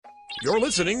You're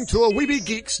listening to a Weeby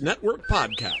Geeks Network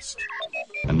podcast.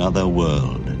 Another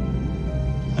world,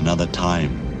 another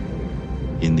time,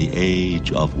 in the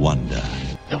age of wonder.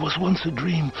 There was once a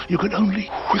dream. You could only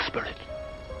whisper it.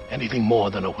 Anything more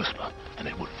than a whisper, and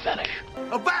it would vanish.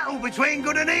 A battle between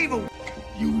good and evil.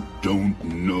 You don't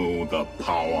know the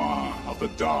power of the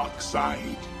dark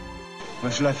side.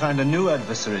 Where shall I find a new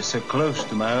adversary so close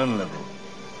to my own level?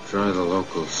 Try the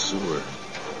local sewer.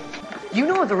 You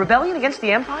know of the rebellion against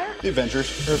the Empire? The Avengers,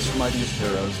 Earth's mightiest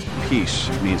heroes. Peace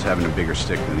means having a bigger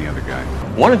stick than the other guy.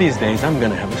 One of these days, I'm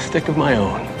gonna have a stick of my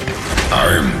own.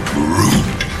 I'm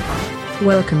Groot.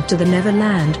 Welcome to the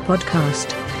Neverland podcast.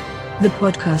 The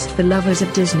podcast for lovers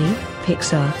of Disney,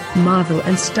 Pixar, Marvel,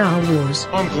 and Star Wars.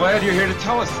 I'm glad you're here to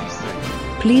tell us these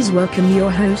things. Please welcome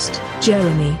your host,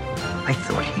 Jeremy. I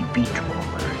thought he'd be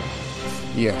taller.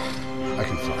 Yeah, I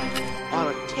can fly. All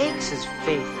it takes is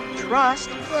faith and trust.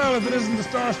 Well, if it isn't the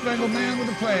Star-Spangled Man with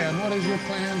a plan, what is your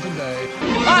plan today?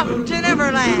 Up to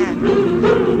Neverland!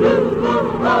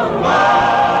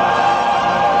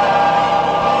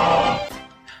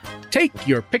 Take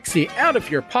your pixie out of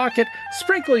your pocket,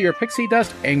 sprinkle your pixie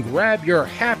dust, and grab your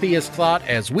happiest thought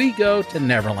as we go to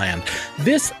Neverland.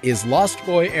 This is Lost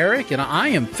Boy Eric, and I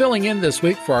am filling in this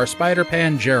week for our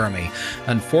Spider-Pan Jeremy.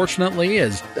 Unfortunately,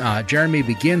 as Jeremy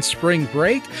begins spring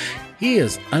break, he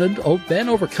has been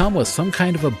overcome with some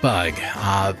kind of a bug.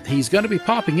 He's going to be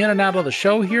popping in and out of the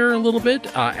show here a little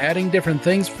bit, adding different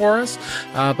things for us,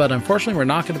 but unfortunately we're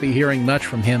not going to be hearing much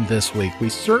from him this week. We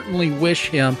certainly wish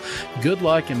him good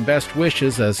luck and best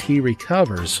wishes as he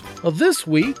recovers. Well, this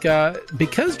week,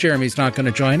 because Jeremy's not going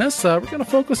to join us, we're going to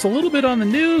focus a little bit on the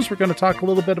news. We're going to talk a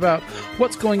little bit about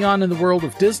what's going on in the world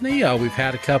of Disney. We've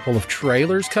had a couple of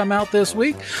trailers come out this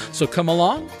week, so come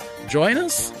along, join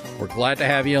us. We're glad to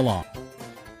have you along.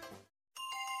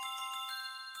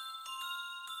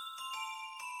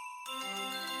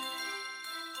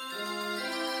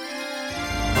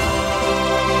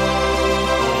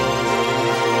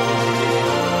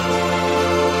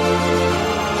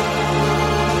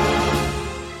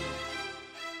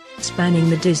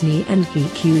 Spanning the Disney and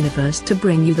geek universe to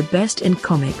bring you the best in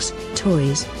comics,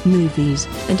 toys, movies,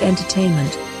 and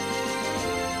entertainment.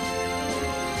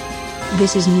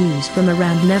 This is news from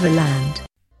around Neverland.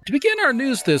 To begin our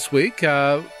news this week,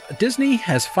 Disney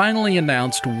has finally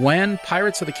announced when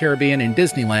Pirates of the Caribbean in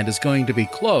Disneyland is going to be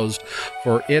closed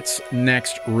for its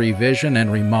next revision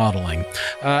and remodeling.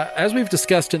 As we've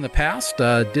discussed in the past,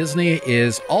 Disney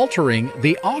is altering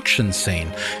the auction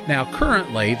scene. Now,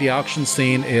 currently, the auction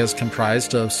scene is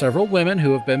comprised of several women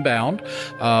who have been bound.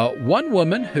 One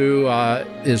woman who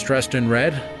is dressed in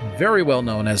red, very well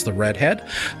known as the Redhead,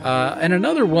 and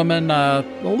another woman a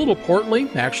little portly,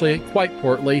 actually quite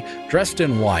portly, dressed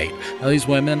in white. Now, these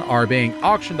women are being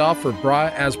auctioned off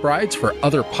as brides for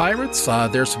other pirates.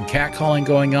 There's some catcalling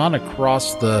going on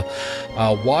across the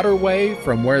waterway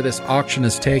from where this auction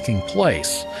is taking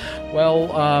place.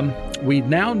 Well, we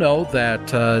now know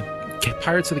that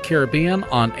Pirates of the Caribbean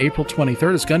on April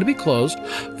 23rd is going to be closed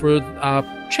for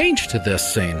change to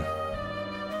this scene.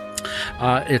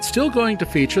 It's still going to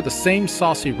feature the same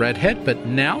saucy redhead, but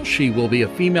now she will be a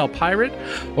female pirate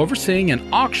overseeing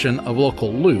an auction of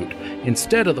local loot,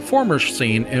 instead of the former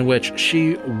scene in which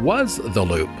she was the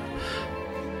loop.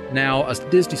 Now, a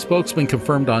Disney spokesman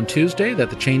confirmed on Tuesday that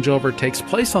the changeover takes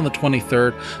place on the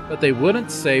 23rd, but they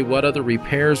wouldn't say what other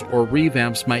repairs or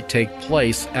revamps might take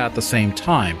place at the same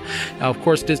time. Now, of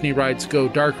course, Disney rides go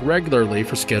dark regularly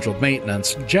for scheduled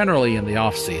maintenance, generally in the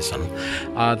off-season.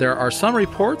 There are some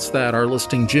reports that are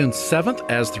listing June 7th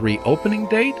as the reopening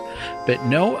date, but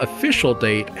no official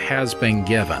date has been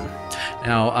given.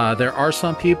 Now, there are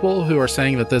some people who are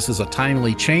saying that this is a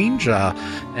timely change,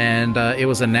 and it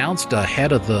was announced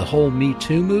ahead of the whole Me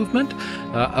Too movement.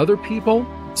 Other people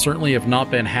certainly have not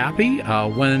been happy.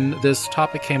 When this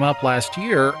topic came up last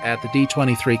year at the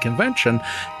D23 convention,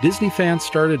 Disney fans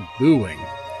started booing.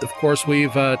 Of course,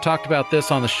 we've talked about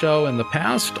this on the show in the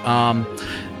past.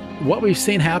 What we've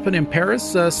seen happen in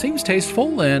Paris seems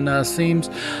tasteful and seems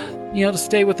to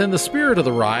stay within the spirit of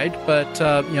the ride. But,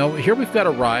 here we've got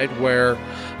a ride where,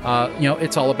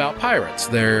 it's all about pirates.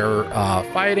 They're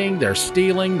fighting, they're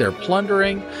stealing, they're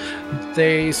plundering.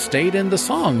 They stayed in the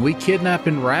song, "We kidnap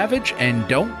and ravage and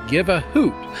don't give a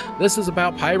hoot." This is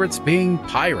about pirates being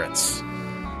pirates.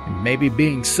 Maybe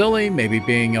being silly, maybe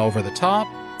being over the top.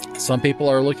 Some people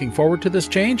are looking forward to this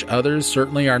change. Others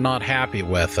certainly are not happy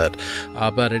with it.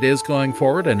 But it is going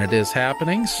forward and it is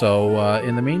happening. So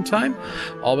in the meantime,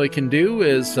 all we can do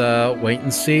is wait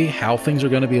and see how things are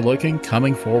going to be looking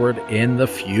coming forward in the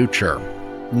future.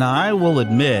 Now, I will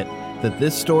admit that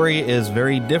this story is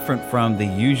very different from the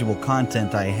usual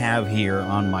content I have here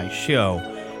on my show,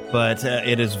 but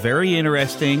it is very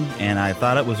interesting, and I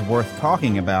thought it was worth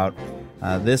talking about.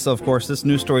 This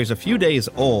news story is a few days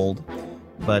old,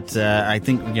 but I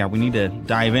think, we need to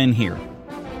dive in here.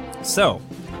 So,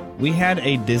 we had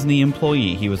a Disney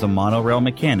employee. He was a monorail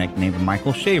mechanic named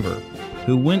Michael Shaver,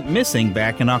 who went missing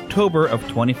back in October of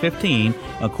 2015,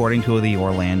 according to the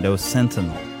Orlando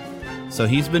Sentinel. So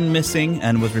he's been missing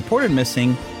and was reported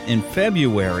missing in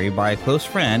February by a close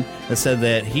friend that said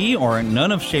that he or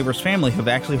none of Shaver's family have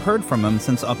actually heard from him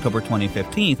since October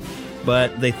 2015,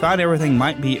 but they thought everything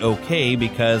might be okay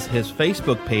because his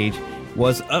Facebook page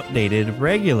was updated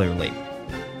regularly.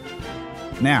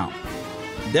 Now,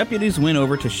 deputies went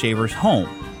over to Shaver's home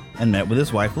and met with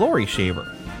his wife, Lori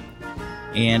Shaver.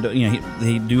 And,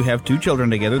 they do have 2 children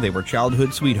together. They were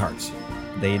childhood sweethearts.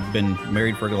 They'd been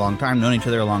married for a long time, known each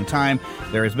other a long time.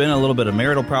 There has been a little bit of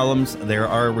marital problems. There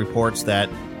are reports that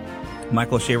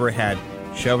Michael Shaver had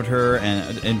shoved her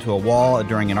into a wall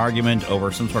during an argument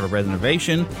over some sort of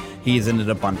renovation. He's ended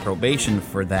up on probation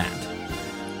for that.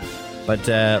 But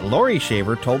Lori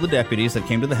Shaver told the deputies that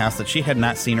came to the house that she had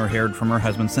not seen or heard from her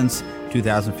husband since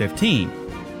 2015.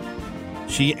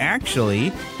 She actually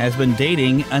has been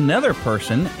dating another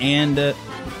person and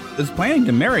is planning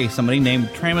to marry somebody named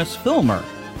Travis Filmer.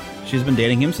 She's been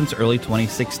dating him since early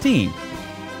 2016.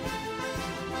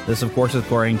 This, of course, is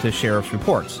according to sheriff's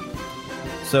reports.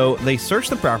 So they searched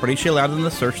the property. She allowed them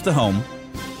to search the home.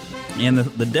 And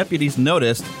the deputies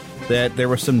noticed that there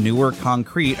was some newer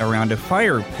concrete around a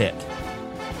fire pit.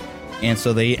 And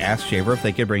so they asked Shaver if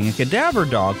they could bring a cadaver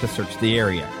dog to search the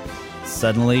area.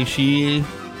 Suddenly, she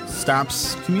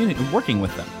stops working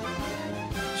with them.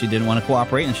 She didn't want to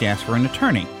cooperate, and she asked for an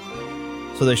attorney.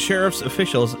 So the sheriff's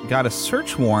officials got a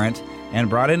search warrant and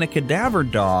brought in a cadaver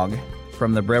dog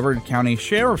from the Brevard County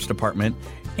Sheriff's Department,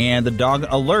 and the dog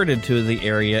alerted to the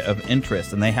area of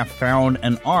interest, and they have found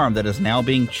an arm that is now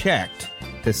being checked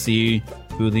to see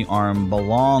who the arm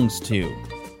belongs to.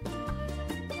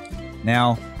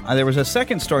 Now, there was a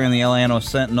second story in the Orlando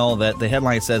Sentinel that the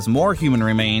headline says, "More human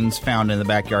remains found in the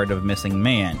backyard of missing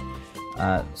man."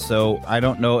 So I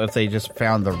don't know if they just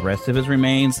found the rest of his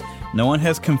remains. No one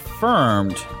has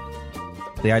confirmed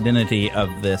the identity of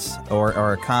this or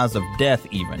a cause of death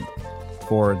even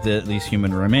for these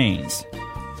human remains.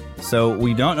 So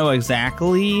we don't know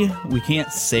exactly. We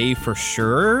can't say for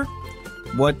sure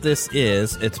what this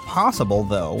is. It's possible,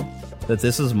 though, that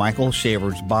this is Michael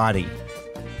Shaver's body.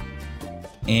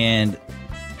 And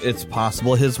it's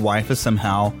possible his wife is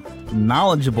somehow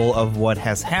knowledgeable of what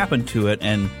has happened to it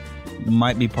and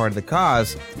might be part of the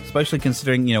cause, especially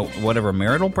considering, whatever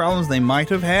marital problems they might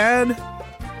have had,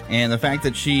 and the fact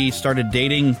that she started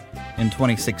dating in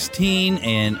 2016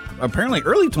 and apparently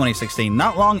early 2016,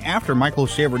 not long after Michael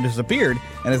Shaver disappeared,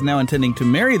 and is now intending to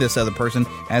marry this other person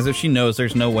as if she knows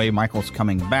there's no way Michael's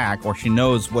coming back, or she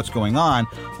knows what's going on,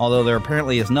 although there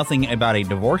apparently is nothing about a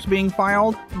divorce being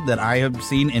filed that I have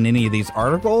seen in any of these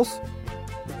articles.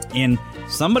 And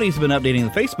somebody's been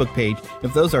updating the Facebook page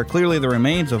if those are clearly the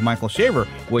remains of Michael Shaver,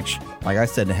 which, like I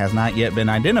said, has not yet been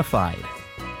identified.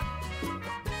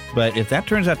 But if that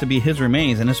turns out to be his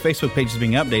remains and his Facebook page is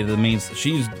being updated, it means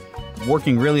she's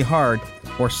working really hard,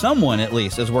 or someone at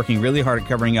least is working really hard at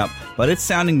covering up. But it's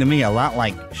sounding to me a lot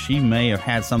like she may have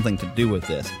had something to do with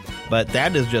this. But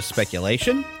that is just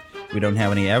speculation. We don't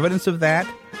have any evidence of that.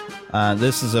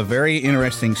 This is a very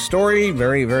interesting story,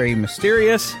 very, very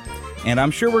mysterious. And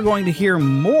I'm sure we're going to hear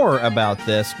more about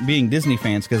this, being Disney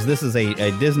fans, because this is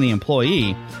a Disney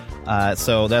employee.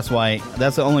 So that's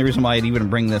the only reason why I'd even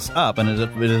bring this up. And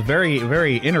it is very,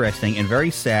 very interesting and very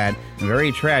sad and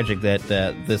very tragic that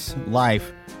this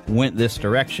life went this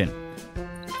direction.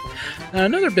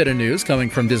 Another bit of news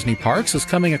coming from Disney parks is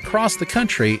coming across the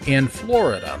country in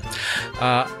Florida.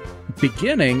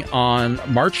 Beginning on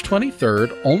March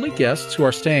 23rd, only guests who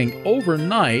are staying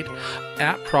overnight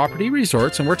at property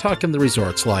resorts, and we're talking the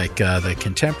resorts like the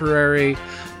Contemporary,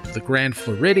 the Grand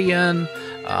Floridian,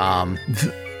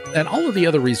 and all of the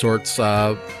other resorts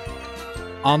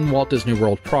on Walt Disney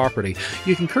World property.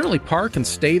 You can currently park and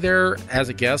stay there as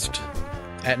a guest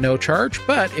at no charge,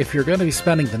 but if you're going to be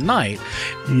spending the night,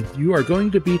 you are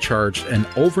going to be charged an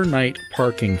overnight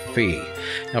parking fee.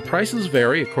 Now, prices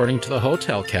vary according to the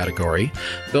hotel category.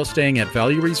 Those staying at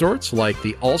value resorts like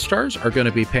the All-Stars are going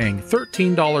to be paying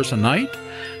 $13 a night.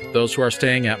 Those who are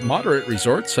staying at moderate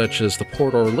resorts, such as the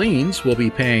Port Orleans, will be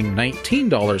paying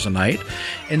 $19 a night,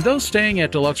 and those staying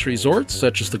at deluxe resorts,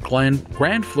 such as the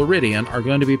Grand Floridian, are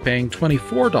going to be paying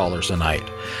 $24 a night.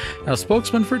 Now, a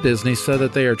spokesman for Disney said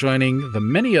that they are joining the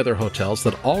many other hotels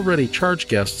that already charge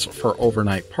guests for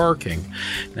overnight parking.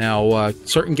 Now,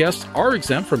 certain guests are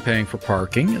exempt from paying for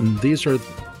parking, and these are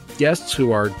guests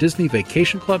who are Disney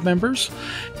Vacation Club members,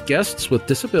 guests with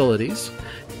disabilities,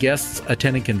 guests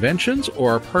attending conventions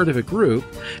or are part of a group,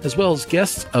 as well as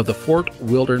guests of the Fort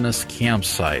Wilderness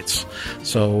campsites.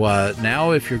 So now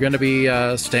if you're going to be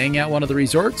staying at one of the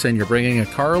resorts and you're bringing a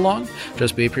car along,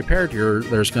 just be prepared.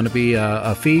 There's going to be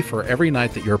a fee for every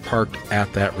night that you're parked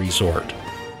at that resort.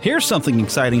 Here's something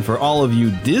exciting for all of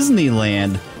you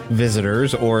Disneyland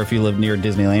visitors, or if you live near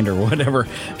Disneyland or whatever,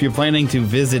 if you're planning to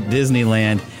visit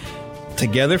Disneyland,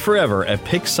 Together Forever, a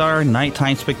Pixar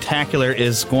nighttime spectacular,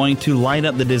 is going to light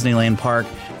up the Disneyland park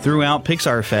throughout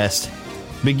Pixar Fest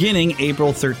beginning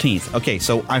April 13th. Okay,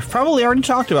 so I've probably already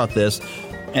talked about this,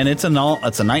 and it's a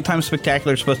nighttime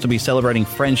spectacular supposed to be celebrating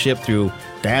friendship through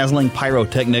dazzling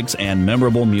pyrotechnics and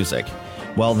memorable music.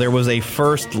 Well, there was a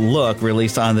first look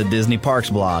released on the Disney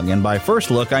Parks blog, and by first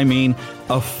look, I mean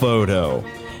a photo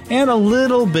and a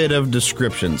little bit of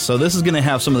description. So this is going to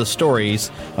have some of the stories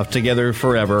of Together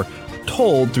Forever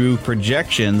told through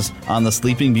projections on the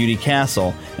Sleeping Beauty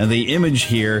Castle. And the image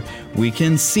here, we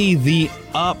can see the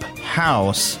up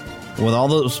house with all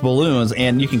those balloons,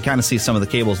 and you can kind of see some of the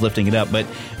cables lifting it up, but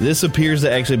this appears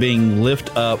to actually being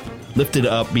lifted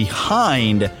up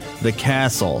behind the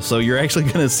castle. So you're actually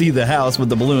going to see the house with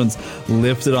the balloons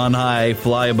lifted on high,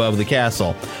 fly above the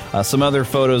castle. Some other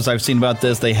photos I've seen about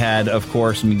this, they had, of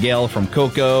course, Miguel from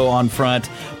Coco on front.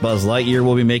 Buzz Lightyear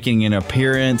will be making an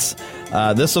appearance.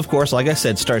 This, of course, like I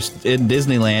said, starts in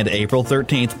Disneyland April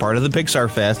 13th, part of the Pixar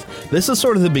Fest. This is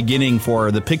sort of the beginning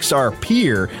for the Pixar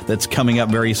Pier that's coming up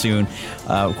very soon.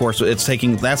 Of course, that's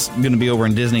going to be over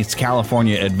in Disney's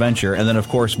California Adventure. And then, of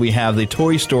course, we have the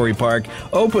Toy Story Park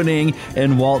opening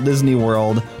in Walt Disney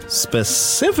World,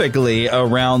 specifically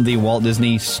around the Walt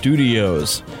Disney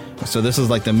Studios. So this is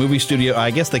like the movie studio.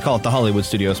 I guess they call it the Hollywood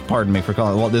Studios. Pardon me for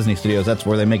calling it Walt Disney Studios. That's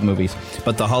where they make movies.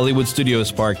 But the Hollywood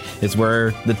Studios Park is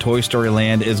where the Toy Story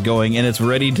Land is going, and it's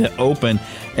ready to open.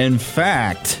 In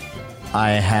fact,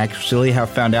 I actually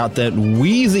have found out that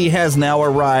Wheezy has now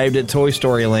arrived at Toy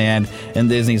Story Land in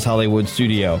Disney's Hollywood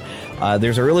Studio.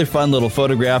 There's a really fun little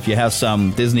photograph. You have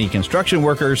some Disney construction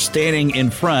workers standing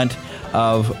in front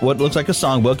of what looks like a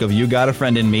songbook of You Got a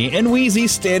Friend in Me, and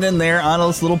Wheezy's standing there on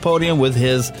this little podium with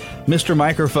his Mr.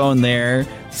 Microphone there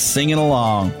singing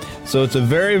along. So it's a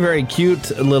very, very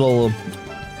cute little,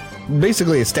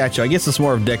 basically a statue. I guess it's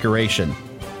more of decoration.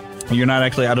 You're not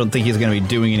actually, I don't think he's going to be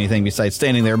doing anything besides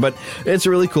standing there, but it's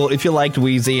really cool. If you liked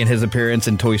Wheezy and his appearance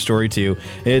in Toy Story 2,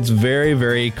 it's very,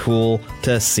 very cool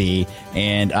to see,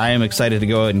 and I am excited to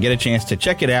go and get a chance to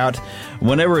check it out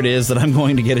whenever it is that I'm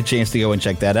going to get a chance to go and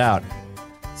check that out.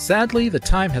 Sadly, the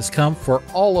time has come for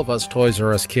all of us Toys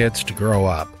R Us kids to grow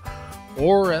up,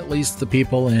 or at least the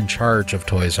people in charge of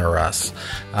Toys R Us.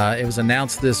 It was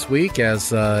announced this week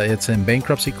as it's in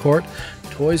bankruptcy court.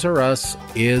 Toys R Us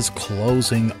is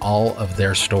closing all of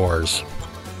their stores.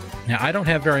 Now, I don't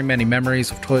have very many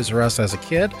memories of Toys R Us as a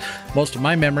kid. Most of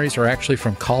my memories are actually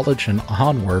from college and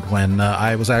onward, when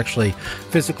I was actually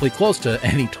physically close to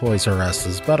any Toys R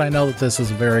Us's. But I know that this is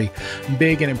a very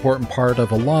big and important part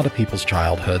of a lot of people's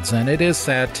childhoods, and it is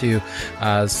sad to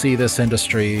see this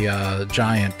industry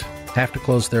giant have to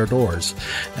close their doors.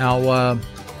 Now,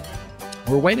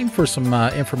 we're waiting for some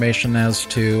information as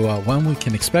to when we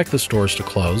can expect the stores to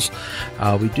close.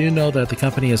 We do know that the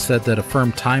company has said that a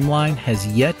firm timeline has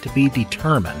yet to be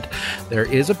determined.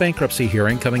 There is a bankruptcy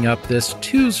hearing coming up this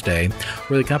Tuesday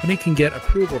where the company can get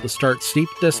approval to start steep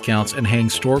discounts and hang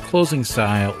store closing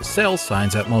sales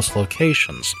signs at most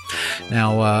locations.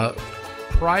 Now,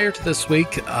 prior to this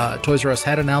week, Toys R Us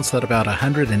had announced that about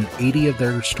 180 of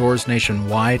their stores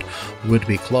nationwide would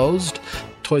be closed.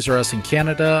 Toys R Us in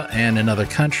Canada and in other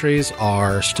countries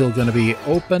are still going to be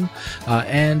open,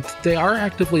 and they are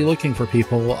actively looking for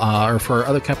people or for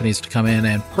other companies to come in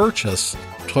and purchase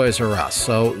Toys R Us.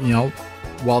 So,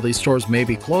 while these stores may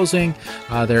be closing,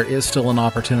 there is still an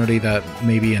opportunity that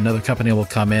maybe another company will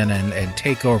come in and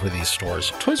take over these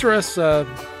stores. Toys R Us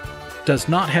does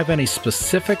not have any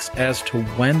specifics as to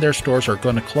when their stores are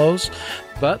going to close,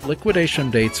 but liquidation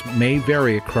dates may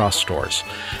vary across stores.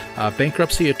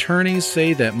 Bankruptcy attorneys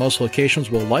say that most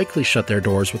locations will likely shut their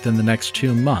doors within the next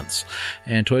 2 months,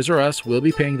 and Toys R Us will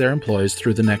be paying their employees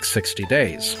through the next 60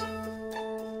 days.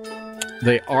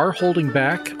 They are holding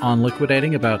back on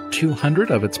liquidating about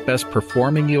 200 of its best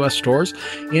performing U.S. stores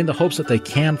in the hopes that they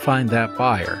can find that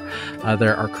buyer.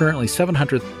 There are currently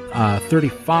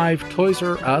 735 Toys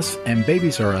R Us and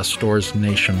Babies R Us stores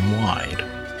nationwide.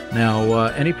 Now,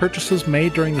 any purchases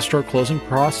made during the store closing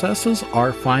processes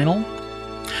are final.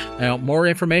 Now, more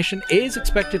information is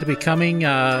expected to be coming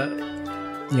up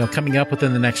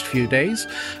within the next few days.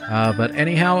 But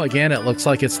anyhow, again, it looks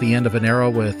like it's the end of an era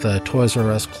with Toys R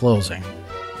Us closing.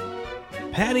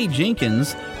 Patty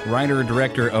Jenkins,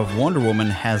 writer-director of Wonder Woman,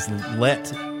 has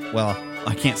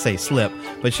I can't say slip,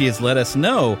 but she has let us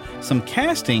know some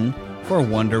casting for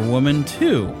Wonder Woman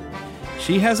 2.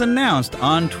 She has announced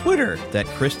on Twitter that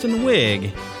Kristen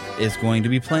Wiig is going to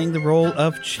be playing the role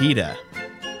of Cheetah.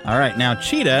 All right, now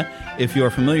Cheetah, if you're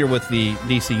familiar with the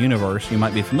DC Universe, you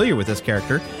might be familiar with this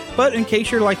character, but in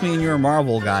case you're like me and you're a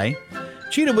Marvel guy,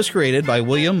 Cheetah was created by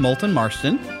William Moulton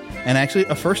Marston and actually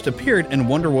first appeared in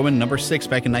Wonder Woman number 6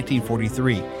 back in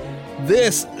 1943.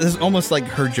 This is almost like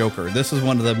her Joker. This is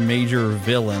one of the major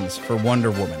villains for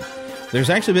Wonder Woman. There's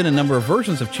actually been a number of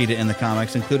versions of Cheetah in the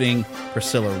comics, including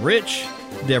Priscilla Rich,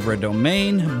 Deborah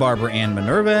Domain, Barbara Ann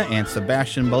Minerva, and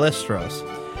Sebastian Ballesteros.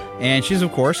 And she's,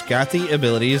 of course, got the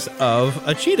abilities of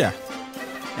a cheetah.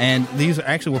 And these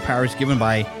actually were powers given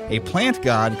by a plant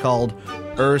god called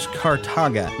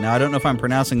Kartaga. Now, I don't know if I'm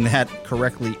pronouncing that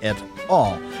correctly at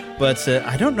all, but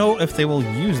I don't know if they will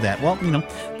use that. Well,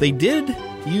 they did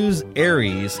use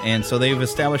Ares, and so they've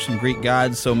established some Greek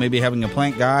gods, so maybe having a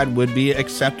plant god would be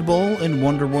acceptable in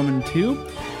Wonder Woman 2.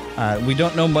 We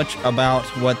don't know much about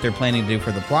what they're planning to do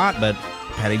for the plot, but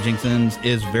Patty Jenkins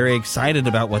is very excited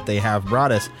about what they have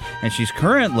brought us, and she's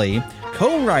currently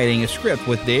co-writing a script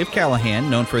with Dave Callahan,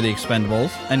 known for The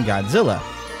Expendables and Godzilla.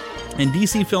 And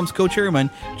DC Films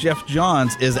co-chairman Jeff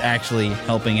Johns is actually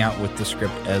helping out with the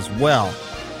script as well.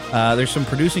 There's some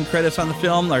producing credits on the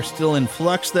film. They're still in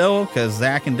flux, though, because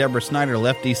Zack and Deborah Snyder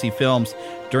left DC Films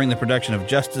during the production of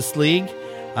Justice League.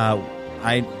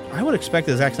 I would expect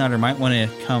that Zack Snyder might want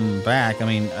to come back. I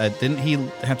mean, didn't he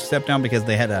have to step down because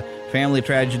they had a family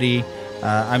tragedy?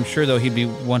 I'm sure, though, he'd be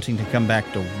wanting to come back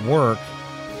to work.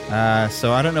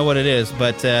 So I don't know what it is,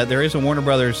 but there is a Warner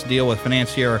Brothers deal with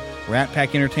financier Rat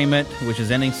Pack Entertainment, which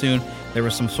is ending soon. There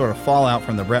was some sort of fallout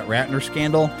from the Brett Ratner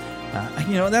scandal.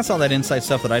 That's all that inside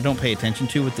stuff that I don't pay attention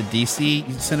to with the DC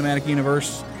cinematic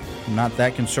universe. I'm not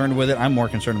that concerned with it. I'm more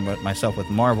concerned with myself with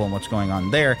Marvel and what's going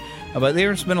on there. But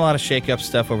there's been a lot of shake-up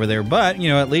stuff over there. But,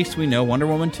 at least we know Wonder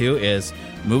Woman 2 is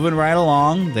moving right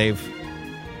along.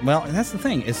 That's the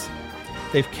thing, is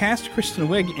they've cast Kristen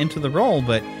Wiig into the role,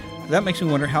 but that makes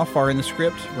me wonder how far in the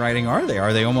script writing are they?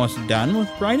 Are they almost done with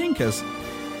writing? Because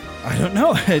I don't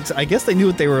know. I guess they knew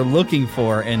what they were looking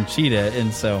for in Cheetah,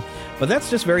 and so... But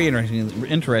that's just very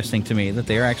interesting to me that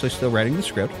they are actually still writing the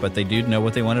script, but they do know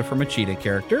what they wanted from a Cheetah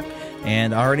character,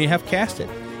 and already have cast it.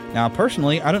 Now,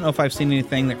 personally, I don't know if I've seen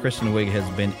anything that Kristen Wiig has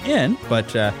been in,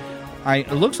 but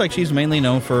it looks like she's mainly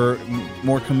known for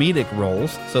more comedic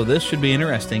roles, so this should be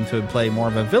interesting to play more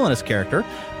of a villainous character.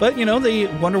 But, the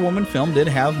Wonder Woman film did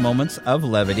have moments of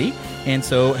levity, and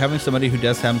so having somebody who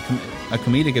does have a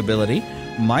comedic ability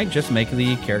might just make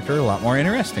the character a lot more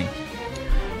interesting.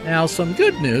 Now, some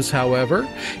good news, however,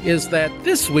 is that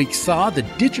this week saw the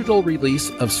digital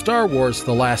release of Star Wars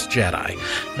The Last Jedi.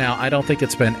 Now, I don't think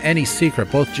it's been any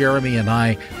secret. Both Jeremy and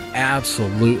I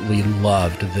absolutely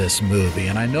loved this movie.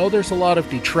 And I know there's a lot of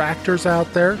detractors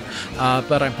out there,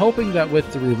 but I'm hoping that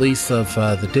with the release of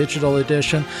the digital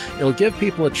edition, it'll give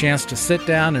people a chance to sit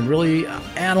down and really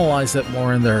analyze it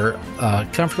more in their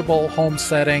comfortable home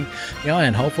setting,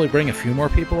 and hopefully bring a few more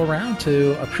people around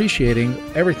to appreciating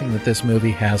everything that this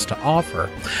movie has to offer.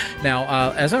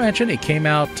 Now, as I mentioned, it came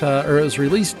out, or it was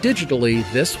released digitally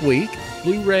this week,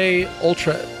 Blu-ray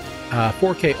Ultra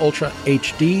 4K Ultra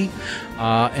HD,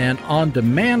 and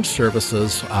on-demand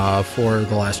services for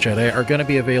The Last Jedi are going to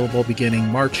be available beginning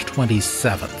March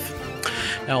 27th.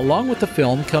 Now, along with the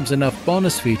film comes enough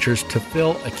bonus features to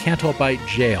fill a Canto Bight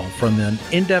jail, from an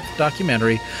in-depth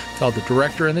documentary called The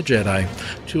Director and the Jedi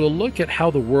to a look at how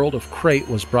the world of Crate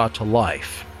was brought to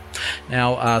life.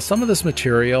 Now, some of this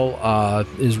material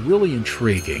is really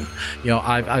intriguing.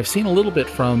 I've seen a little bit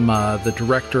from The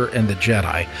Director and the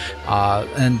Jedi,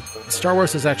 and Star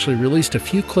Wars has actually released a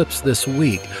few clips this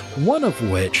week, one of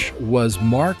which was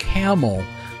Mark Hamill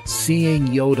seeing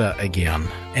Yoda again,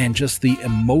 and just the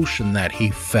emotion that he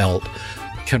felt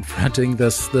confronting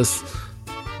this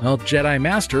Jedi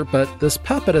Master, but this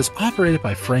puppet is operated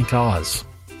by Frank Oz.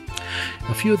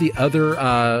 A few of the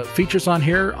other features on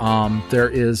here, there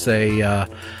is a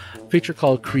feature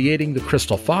called Creating the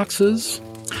Crystal Foxes,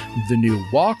 The New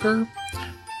Walker,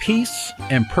 Peace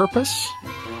and Purpose,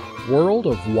 World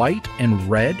of White and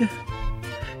Red,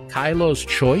 Kylo's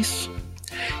Choice,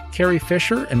 Carrie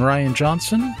Fisher and Ryan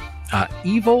Johnson,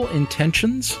 Evil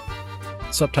Intentions,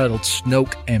 subtitled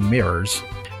Snoke and Mirrors,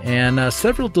 and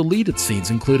several deleted scenes,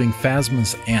 including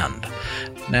Phasma's End.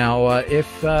 Now,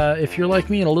 if you're like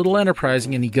me and a little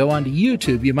enterprising and you go onto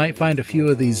YouTube, you might find a few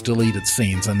of these deleted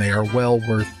scenes, and they are well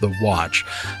worth the watch.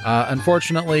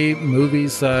 Unfortunately,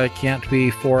 movies can't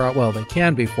be 4 hours. Well, they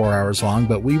can be 4 hours long,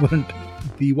 but we wouldn't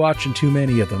be watching too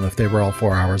many of them if they were all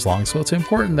 4 hours long. So it's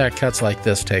important that cuts like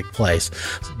this take place.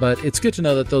 But it's good to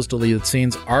know that those deleted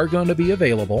scenes are going to be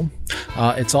available.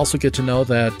 It's also good to know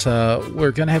that we're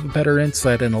going to have a better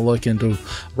insight and a look into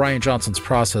Ryan Johnson's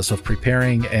process of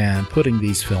preparing and putting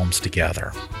these films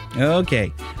together.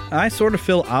 Okay, I sort of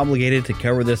feel obligated to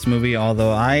cover this movie,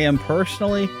 although I am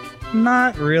personally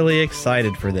not really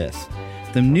excited for this.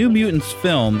 The New Mutants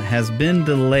film has been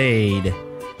delayed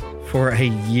for a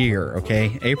year,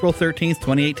 okay? April 13th,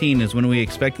 2018 is when we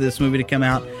expected this movie to come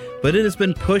out, but it has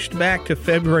been pushed back to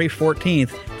February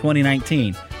 14th,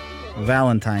 2019.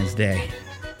 Valentine's Day.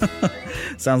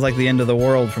 Sounds like the end of the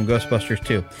world from Ghostbusters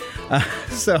 2.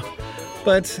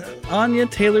 But Anya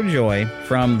Taylor-Joy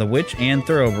from The Witch and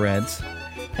Thoroughbreds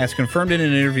has confirmed in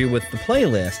an interview with The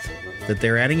Playlist that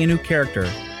they're adding a new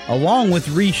character along with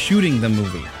reshooting the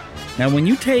movie. Now, when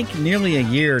you take nearly a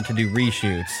year to do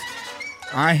reshoots,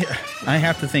 I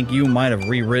have to think you might have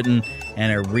rewritten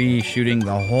and are reshooting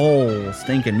the whole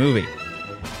stinking movie.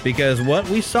 Because what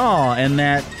we saw in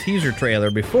that teaser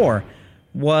trailer before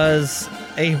was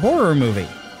a horror movie.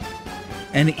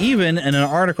 And even in an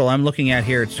article I'm looking at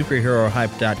here at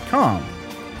superherohype.com,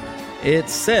 it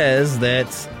says that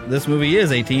this movie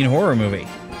is a teen horror movie.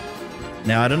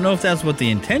 Now, I don't know if that's what the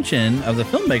intention of the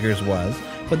filmmakers was,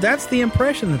 but that's the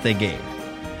impression that they gave.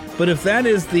 But if that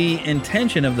is the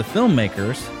intention of the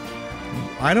filmmakers,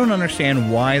 I don't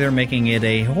understand why they're making it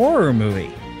a horror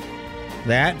movie.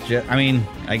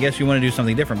 I guess you want to do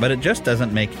something different, but it just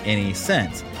doesn't make any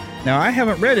sense. Now, I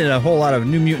haven't read a whole lot of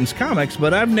New Mutants comics,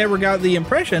 but I've never got the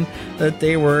impression that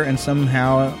they were in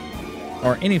somehow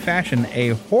or any fashion a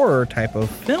horror type of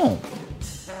film.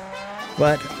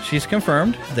 But she's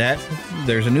confirmed that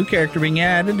there's a new character being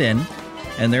added in,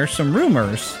 and there's some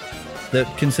rumors that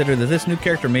consider that this new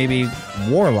character may be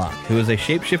Warlock, who is a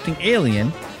shape-shifting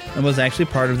alien and was actually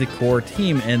part of the core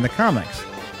team in the comics.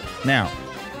 Now,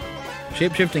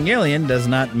 shape-shifting alien does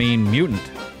not mean mutant,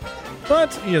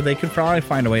 but they could probably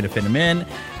find a way to fit him in.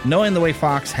 Knowing the way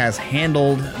Fox has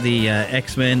handled the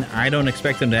X-Men, I don't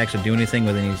expect them to actually do anything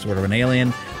with any sort of an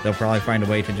alien. They'll probably find a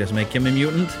way to just make him a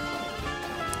mutant.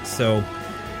 So,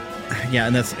 yeah,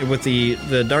 and that's with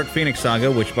the Dark Phoenix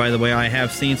saga, which, by the way, I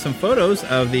have seen some photos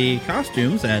of the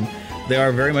costumes, and they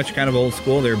are very much kind of old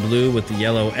school. They're blue with the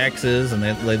yellow X's, and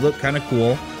they look kind of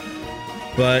cool.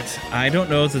 But I don't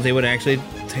know that they would actually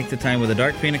take the time with the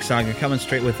Dark Phoenix saga, coming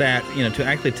straight with that, to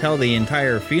actually tell the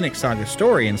entire Phoenix saga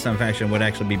story in some fashion would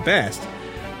actually be best.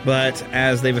 But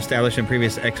as they've established in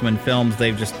previous X-Men films,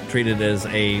 they've just treated it as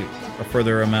a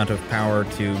further amount of power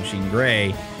to Jean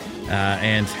Grey.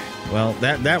 Well,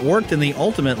 that worked in the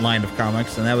Ultimate line of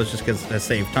comics, and that was just because that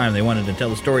saved time. They wanted to tell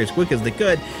the story as quick as they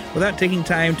could without taking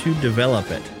time to develop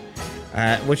it,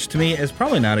 which to me is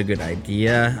probably not a good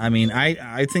idea. I mean,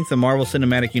 I think the Marvel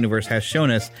Cinematic Universe has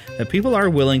shown us that people are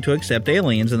willing to accept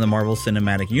aliens in the Marvel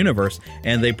Cinematic Universe,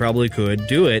 and they probably could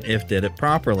do it if did it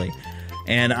properly.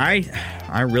 And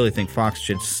I really think Fox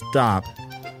should stop.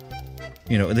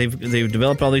 They've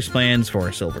developed all these plans for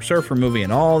a Silver Surfer movie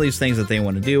and all these things that they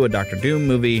want to do, a Doctor Doom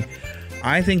movie.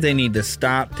 I think they need to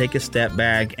stop, take a step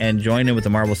back, and join in with the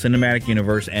Marvel Cinematic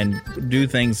Universe and do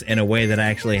things in a way that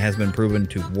actually has been proven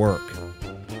to work.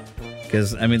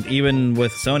 Because, even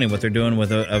with Sony, what they're doing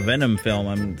with a Venom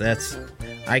film,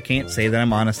 I can't say that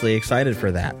I'm honestly excited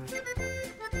for that.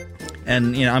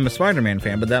 And, I'm a Spider-Man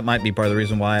fan, but that might be part of the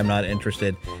reason why I'm not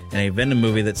interested in a Venom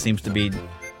movie that seems to be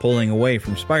pulling away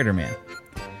from Spider-Man.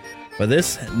 But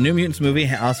this New Mutants movie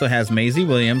also has Maisie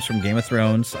Williams from Game of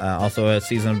Thrones, also a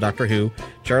season of Doctor Who,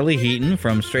 Charlie Heaton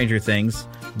from Stranger Things,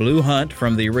 Blue Hunt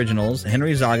from the originals,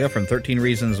 Henry Zaga from 13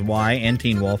 Reasons Why and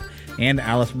Teen Wolf, and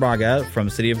Alice Braga from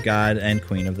City of God and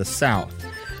Queen of the South.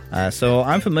 So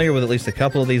I'm familiar with at least a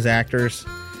couple of these actors,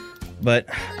 but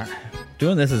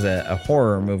doing this as a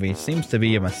horror movie seems to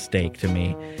be a mistake to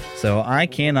me. So I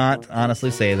cannot honestly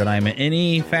say that I'm in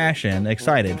any fashion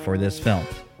excited for this film.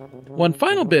 One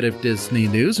final bit of Disney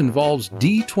news involves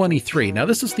D23. Now,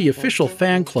 this is the official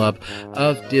fan club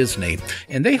of Disney,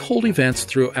 and they hold events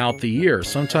throughout the year.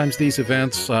 Sometimes these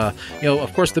events,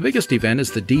 of course, the biggest event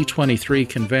is the D23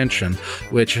 convention,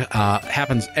 which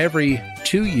happens every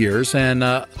 2 years and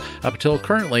up until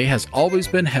currently has always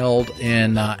been held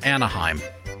in Anaheim.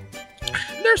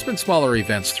 There's been smaller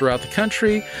events throughout the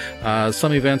country.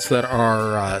 Some events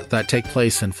that take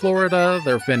place in Florida.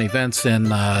 There have been events in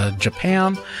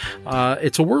Japan.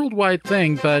 It's a worldwide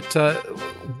thing, but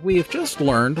we have just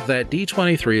learned that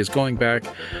D23 is going back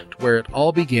to where it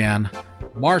all began,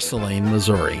 Marceline,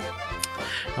 Missouri.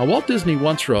 Now, Walt Disney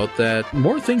once wrote that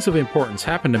more things of importance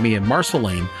happened to me in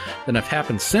Marceline than have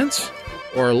happened since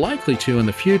or are likely to in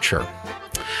the future.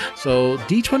 So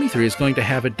D23 is going to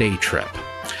have a day trip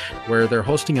where they're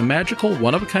hosting a magical,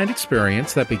 one-of-a-kind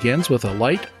experience that begins with a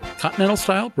light,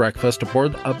 continental-style breakfast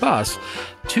aboard a bus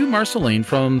to Marceline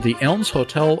from the Elms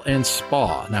Hotel and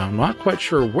Spa. Now, I'm not quite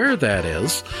sure where that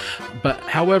is, but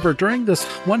however, during this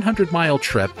 100-mile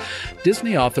trip,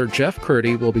 Disney author Jeff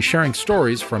Curdy will be sharing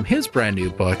stories from his brand new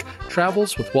book,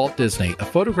 Travels with Walt Disney, A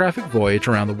Photographic Voyage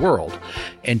Around the World.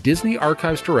 And Disney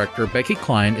Archives Director Becky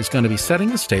Klein is going to be setting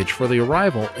the stage for the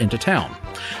arrival into town.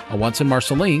 Once in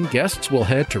Marceline, guests will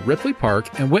head to Ripley Park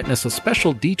and witness a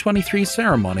special D23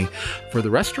 ceremony for the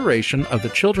restoration of the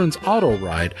children's auto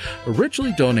ride,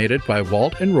 originally donated by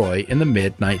Walt and Roy in the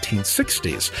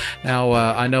mid-1960s. Now,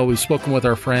 I know we've spoken with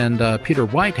our friend Peter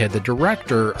Whitehead, the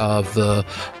director of the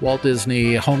Walt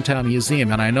Disney Hometown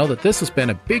Museum, and I know that this has been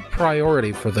a big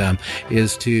priority for them,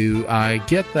 is to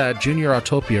get that Junior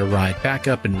Autopia ride back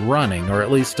up and running, or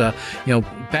at least,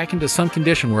 back into some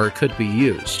condition where it could be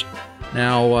used.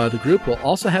 Now, the group will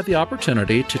also have the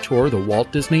opportunity to tour the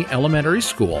Walt Disney Elementary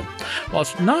School. While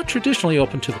it's not traditionally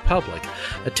open to the public,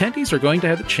 attendees are going to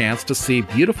have the chance to see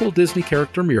beautiful Disney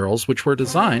character murals which were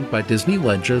designed by Disney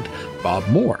legend Bob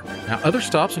Moore. Now, other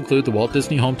stops include the Walt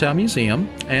Disney Hometown Museum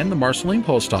and the Marceline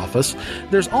Post Office.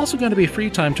 There's also going to be free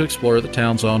time to explore the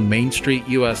town's own Main Street,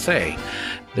 USA.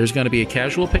 There's going to be a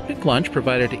casual picnic lunch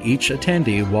provided to each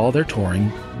attendee while they're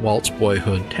touring Walt's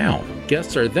boyhood town.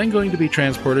 Guests are then going to be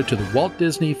transported to the Walt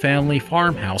Disney Family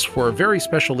Farmhouse for a very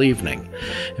special evening.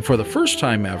 And for the first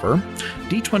time ever,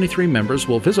 D23 members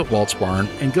will visit Walt's barn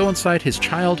and go inside his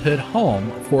childhood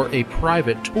home for a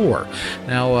private tour.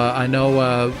 Now, I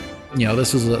know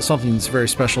this is something that's very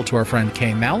special to our friend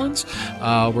Kay Mallins.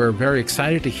 We're very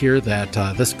excited to hear that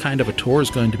this kind of a tour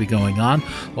is going to be going on.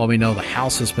 While we know the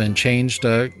house has been changed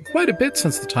quite a bit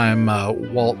since the time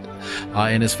Walt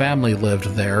and his family lived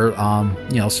there,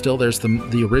 still there's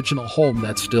the original home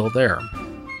that's still there.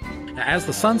 As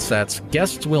the sun sets,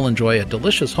 guests will enjoy a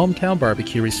delicious hometown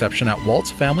barbecue reception at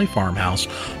Walt's Family Farmhouse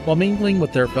while mingling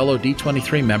with their fellow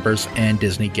D23 members and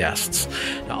Disney guests.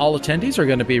 Now, all attendees are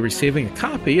going to be receiving a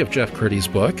copy of Jeff Curdy's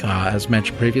book, as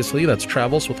mentioned previously, that's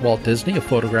Travels with Walt Disney, A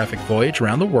Photographic Voyage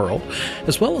Around the World,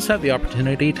 as well as have the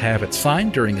opportunity to have it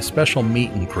signed during a special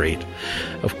meet and greet.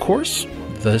 Of course,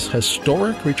 this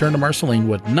historic return to Marceline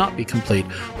would not be complete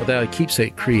without a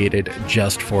keepsake created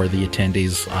just for the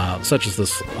attendees, such as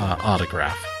this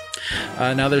autograph.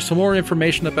 Now, there's some more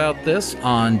information about this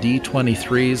on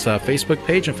D23's Facebook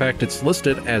page. In fact, it's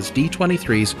listed as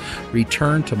D23's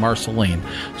Return to Marceline.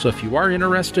 So if you are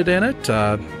interested in it,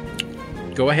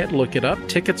 go ahead and look it up.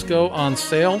 Tickets go on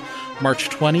sale March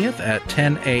 20th at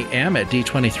 10 a.m. at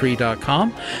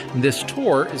d23.com. And this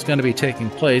tour is going to be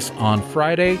taking place on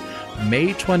Friday,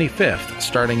 May 25th,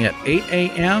 starting at 8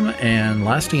 a.m. and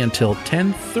lasting until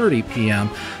 10:30 p.m.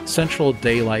 Central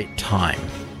Daylight Time.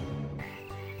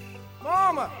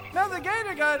 Mama, another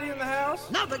gator got in the house.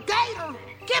 Another gator?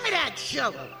 Give me that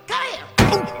shovel. Come here.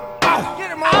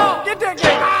 Get him, Mama. Get that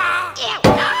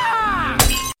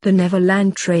gator. The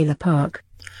Neverland Trailer Park.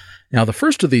 Now, the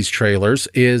first of these trailers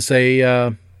is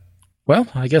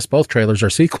I guess both trailers are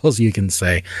sequels, you can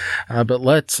say. But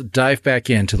let's dive back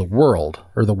into the world,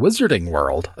 or the wizarding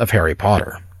world, of Harry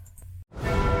Potter.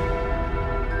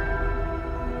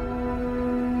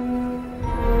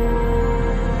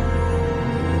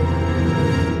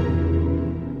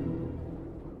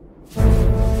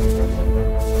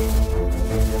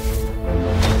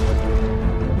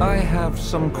 I have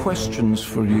some questions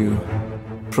for you,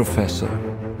 Professor.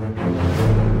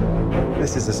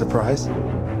 This is a surprise.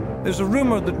 There's a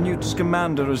rumor that Newt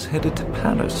Scamander is headed to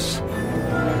Paris.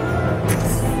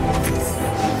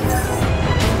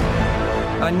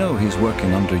 I know he's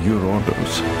working under your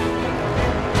orders.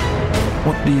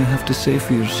 What do you have to say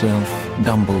for yourself,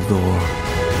 Dumbledore?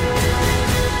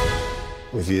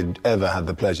 If you'd ever had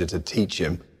the pleasure to teach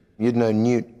him, you'd know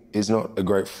Newt is not a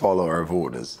great follower of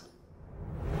orders.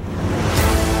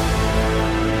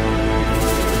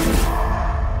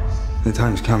 The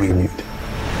time's coming, Newt,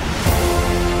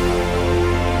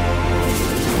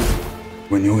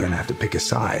 when you're gonna have to pick a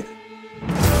side.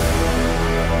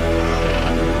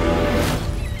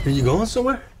 Are you going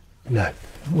somewhere? No,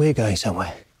 we're going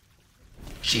somewhere.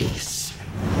 Jeez.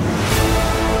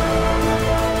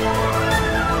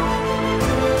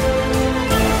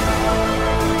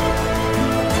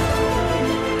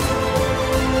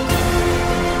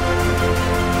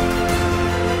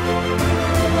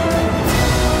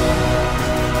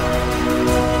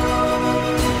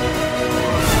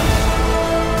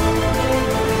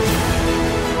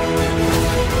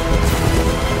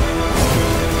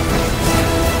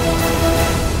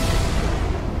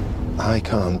 I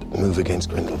can't move against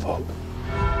Grindelwald.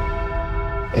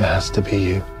 It has to be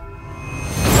you.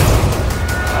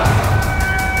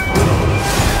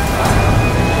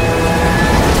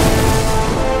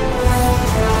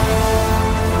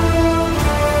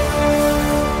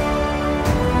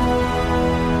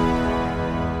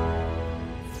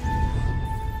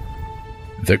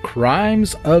 The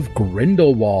Crimes of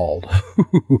Grindelwald.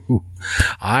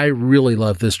 I really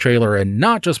love this trailer, and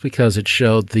not just because it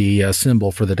showed the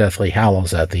symbol for the Deathly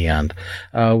Hallows at the end.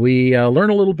 We learn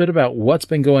a little bit about what's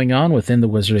been going on within the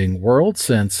wizarding world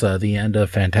since the end of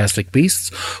Fantastic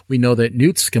Beasts. We know that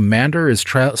Newt Scamander is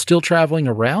still traveling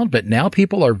around, but now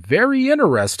people are very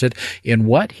interested in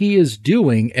what he is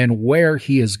doing and where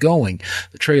he is going.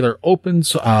 The trailer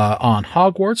opens on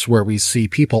Hogwarts, where we see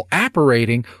people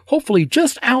apparating, hopefully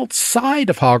just outside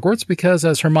of Hogwarts, because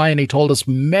as Hermione told us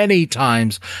many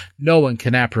times, no one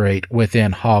can apparate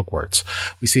within Hogwarts.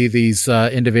 We see these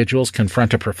individuals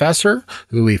confront a professor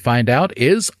who we find out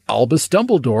is Albus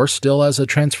Dumbledore, still as a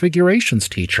Transfigurations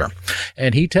teacher.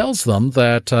 And he tells them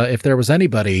that if there was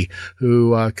anybody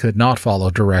who could not follow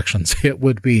directions, it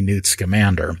would be Newt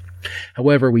Scamander.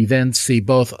 However, we then see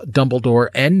both Dumbledore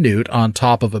and Newt on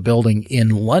top of a building in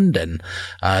London,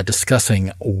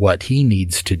 discussing what he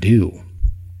needs to do.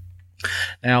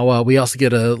 Now, we also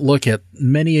get a look at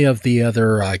many of the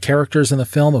other characters in the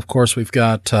film. Of course, we've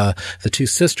got the two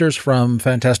sisters from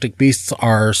Fantastic Beasts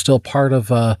are still part of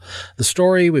the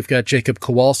story. We've got Jacob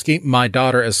Kowalski. My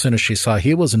daughter, as soon as she saw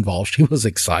he was involved, she was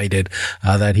excited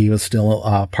that he was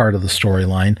still part of the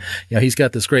storyline. You know, he's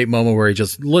got this great moment where he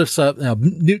just lifts up. Now,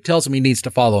 Newt tells him he needs to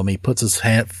follow him. He puts his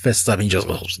fists up and he just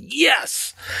goes,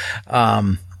 yes!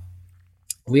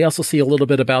 We also see a little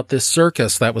bit about this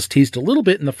circus that was teased a little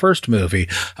bit in the first movie.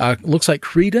 Looks like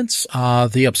Credence,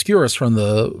 the Obscurus from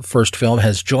the first film,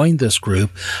 has joined this group,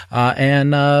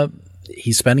 and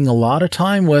he's spending a lot of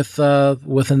time with a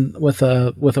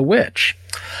witch.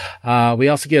 We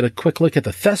also get a quick look at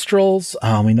the Thestrals.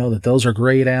 We know that those are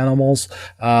great animals.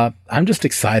 I'm just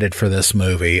excited for this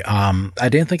movie. I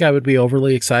didn't think I would be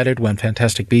overly excited when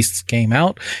Fantastic Beasts came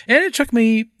out. And it took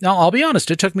me, I'll be honest,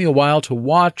 it took me a while to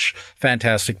watch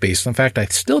Fantastic Beasts. In fact, I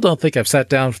still don't think I've sat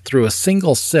down through a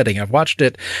single sitting. I've watched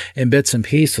it in bits and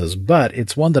pieces, but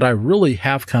it's one that I really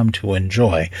have come to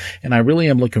enjoy. And I really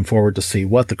am looking forward to see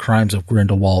what The Crimes of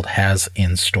Grindelwald has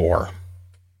in store.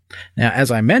 Now,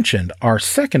 as I mentioned, our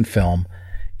second film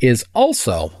is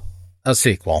also a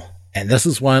sequel, and this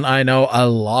is one I know a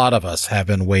lot of us have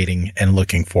been waiting and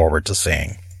looking forward to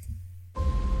seeing.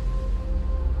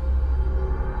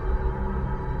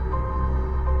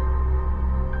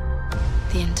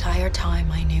 The entire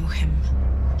time I knew him,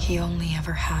 he only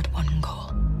ever had one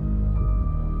goal: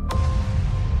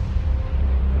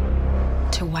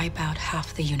 to wipe out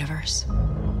half the universe.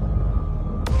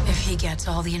 If he gets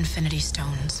all the Infinity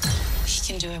Stones, he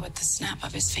can do it with the snap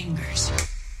of his fingers.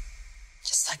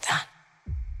 Just like that.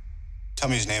 Tell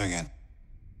me his name again.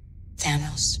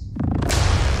 Thanos.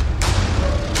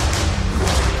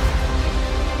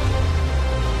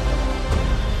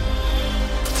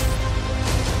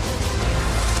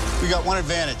 We got one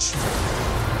advantage.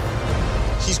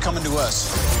 He's coming to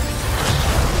us.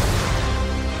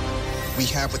 We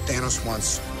have what Thanos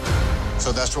wants,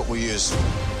 so that's what we use.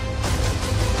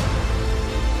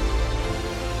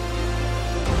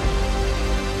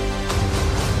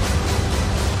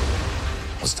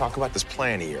 Let's talk about this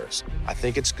plan of yours. I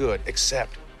think it's good,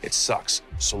 except it sucks.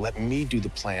 So let me do the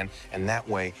plan, and that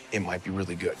way it might be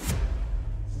really good.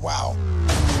 Wow.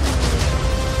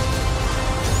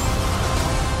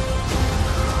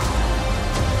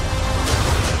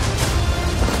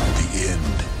 The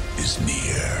end is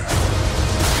near.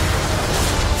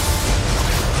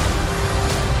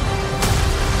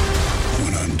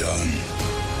 When I'm done,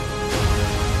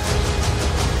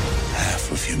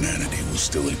 half of humanity will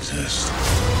still exist.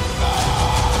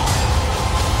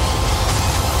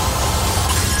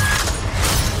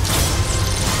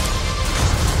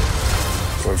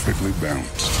 Perfectly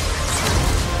balanced.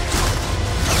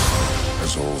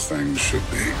 as all things should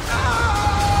be.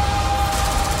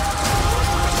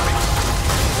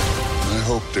 I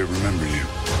hope they remember you.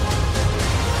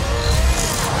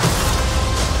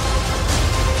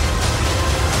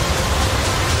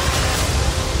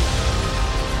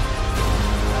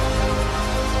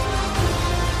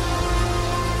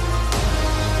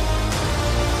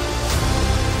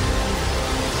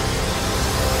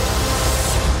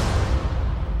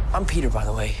 I'm Peter, by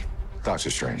the way.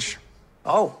 Doctor Strange.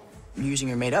 Oh, you're using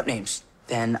your made-up names.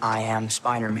 Then I am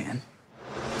Spider-Man.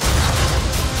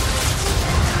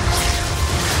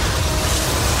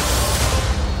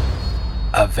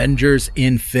 Avengers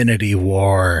Infinity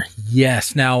War.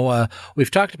 Yes. Now, we've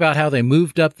talked about how they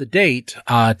moved up the date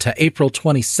to April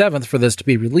 27th for this to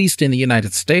be released in the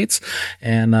United States.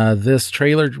 And this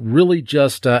trailer really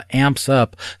just amps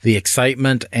up the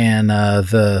excitement and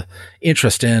the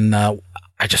interest in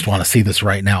I just want to see this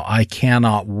right now. I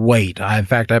cannot wait. In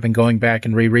fact, I've been going back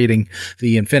and rereading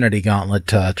the Infinity Gauntlet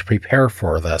to prepare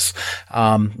for this.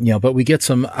 But we get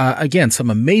some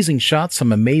amazing shots,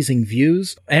 some amazing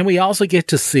views, and we also get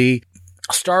to see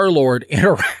Star-Lord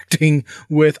interacting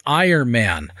with Iron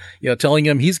Man, telling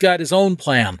him he's got his own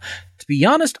plan. To be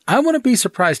honest, I wouldn't be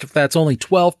surprised if that's only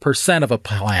 12% of a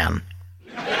plan.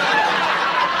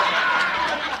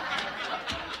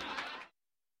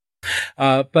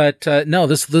 No,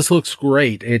 this looks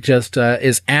great. It just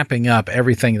is amping up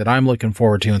everything that I'm looking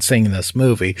forward to and seeing in this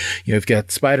movie. You've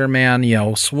got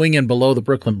Spider-Man, swinging below the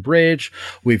Brooklyn Bridge.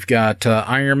 We've got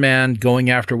Iron Man going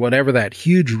after whatever that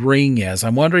huge ring is.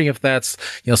 I'm wondering if that's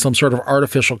some sort of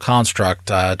artificial construct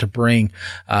to bring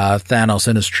Thanos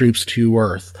and his troops to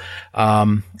Earth.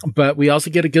 But we also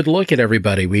get a good look at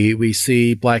everybody. We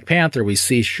see Black Panther. We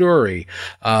see Shuri.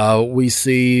 We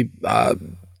see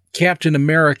Captain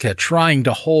America trying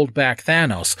to hold back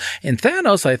Thanos. And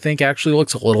Thanos, I think, actually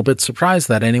looks a little bit surprised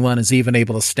that anyone is even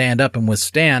able to stand up and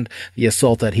withstand the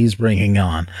assault that he's bringing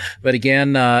on. But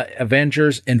again,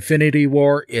 Avengers Infinity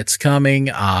War, it's coming.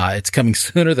 It's coming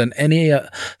sooner than any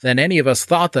of us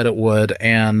thought that it would.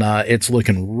 And it's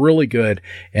looking really good.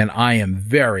 And I am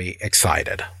very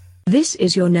excited. This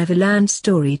is your Neverland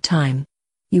story time.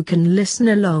 You can listen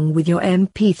along with your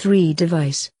MP3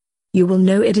 device. You will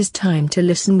know it is time to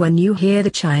listen when you hear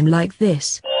the chime like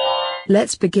this.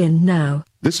 Let's begin now.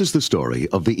 This is the story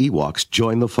of the Ewoks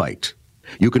Join the Fight.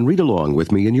 You can read along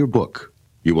with me in your book.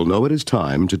 You will know it is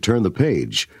time to turn the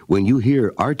page when you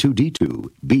hear R2-D2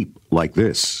 beep like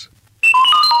this.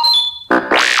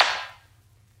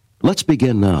 Let's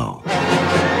begin now.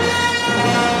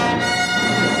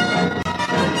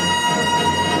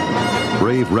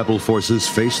 Brave rebel forces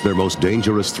faced their most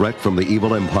dangerous threat from the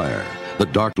evil Empire. The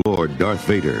Dark Lord, Darth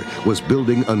Vader, was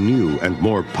building a new and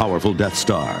more powerful Death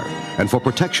Star. And for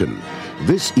protection,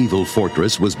 this evil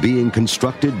fortress was being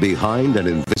constructed behind an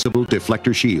invisible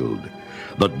deflector shield.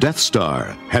 The Death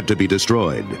Star had to be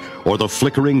destroyed, or the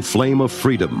flickering flame of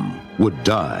freedom would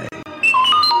die.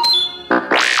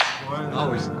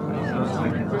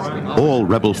 All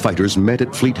rebel fighters met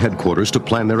at fleet headquarters to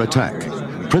plan their attack.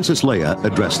 Princess Leia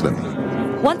addressed them.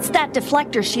 Once that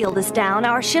deflector shield is down,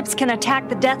 our ships can attack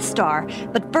the Death Star.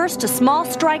 But first, a small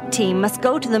strike team must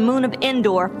go to the moon of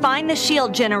Endor, find the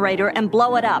shield generator, and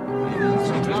blow it up.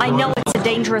 I know it's a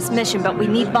dangerous mission, but we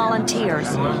need volunteers.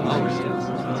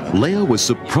 Leia was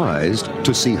surprised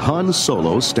to see Han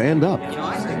Solo stand up.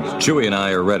 Chewie and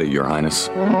I are ready, Your Highness.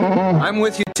 I'm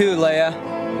with you too, Leia.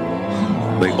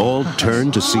 They all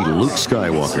turned to see Luke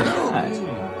Skywalker.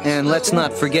 And let's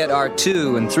not forget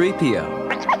R2 and 3PO.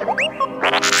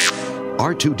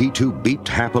 R2-D2 beeped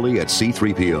happily at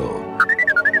C-3PO.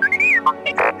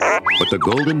 But the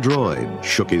golden droid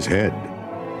shook his head.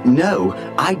 No,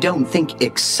 I don't think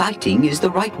exciting is the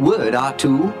right word,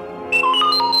 R2.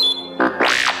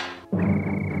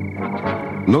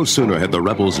 No sooner had the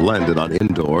rebels landed on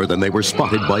Endor than they were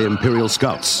spotted by Imperial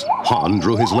scouts. Han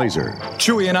drew his laser.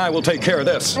 Chewie and I will take care of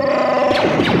this.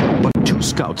 But two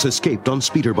scouts escaped on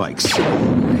speeder bikes.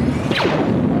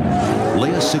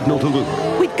 Leia signaled to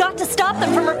Luke. We've got to stop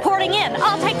them from reporting in.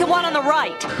 I'll take the one on the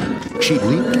right. She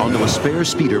leaped onto a spare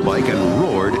speeder bike and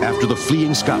roared after the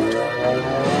fleeing scout.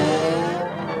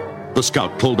 The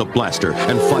scout pulled a blaster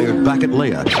and fired back at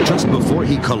Leia just before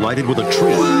he collided with a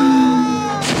tree.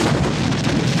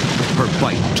 Her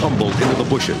bike tumbled into the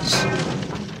bushes.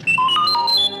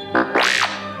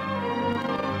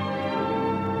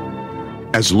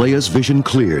 As Leia's vision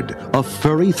cleared, a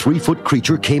furry 3-foot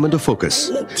creature came into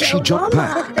focus. She jumped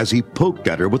back as he poked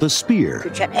at her with a spear.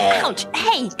 Ouch!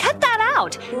 Hey, cut that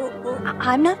out!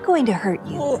 I'm not going to hurt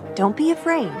you. Don't be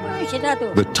afraid.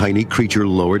 The tiny creature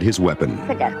lowered his weapon.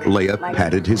 Leia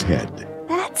patted his head.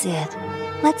 That's it.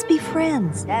 Let's be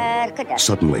friends.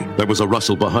 Suddenly, there was a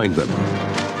rustle behind them.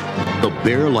 The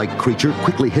bear-like creature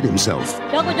quickly hid himself.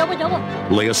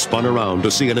 Leia spun around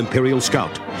to see an Imperial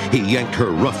scout. He yanked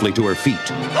her roughly to her feet.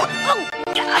 Surrender,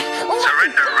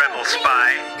 rebel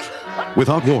spy.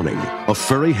 Without warning, a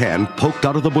furry hand poked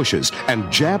out of the bushes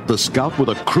and jabbed the scout with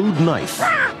a crude knife.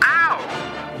 Ow!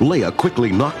 Leia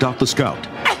quickly knocked out the scout.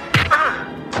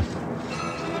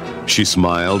 She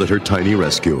smiled at her tiny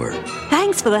rescuer.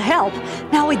 Thanks for the help.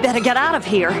 Now we'd better get out of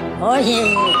here.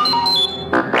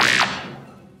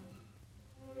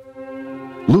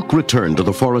 Luke returned to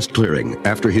the forest clearing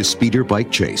after his speeder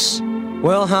bike chase.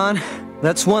 Well, Han,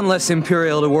 that's one less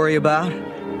Imperial to worry about.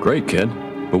 Great, kid.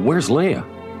 But where's Leia?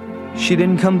 She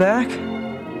didn't come back?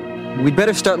 We'd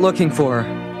better start looking for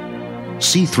her.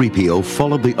 C-3PO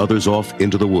followed the others off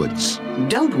into the woods.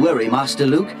 Don't worry, Master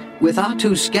Luke. With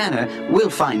R2's scanner, we'll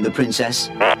find the princess.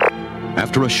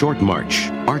 After a short march,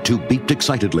 R2 beeped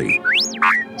excitedly.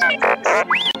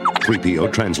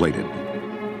 3PO translated.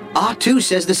 R2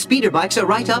 says the speeder bikes are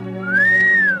right up.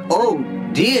 Oh,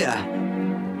 dear.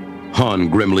 Han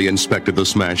grimly inspected the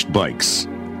smashed bikes.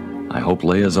 I hope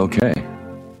Leia's okay.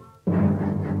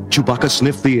 Chewbacca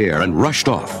sniffed the air and rushed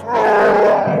off.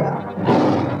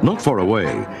 Not far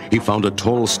away, he found a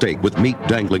tall steak with meat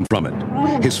dangling from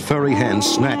it. His furry hand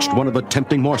snatched one of the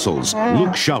tempting morsels.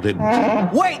 Luke shouted,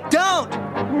 "Wait, don't!"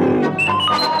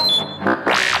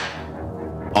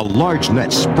 A large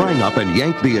net sprang up and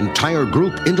yanked the entire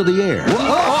group into the air.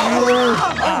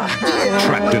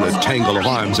 Trapped in a tangle of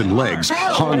arms and legs,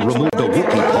 Han removed a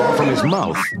Wookiee paw from his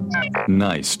mouth.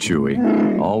 Nice, Chewie.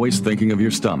 Always thinking of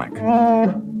your stomach.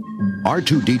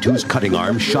 R2-D2's cutting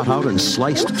arm shot out and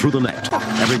sliced through the net.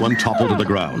 Everyone toppled to the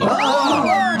ground.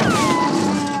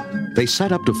 They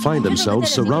sat up to find themselves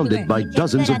surrounded by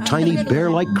dozens of tiny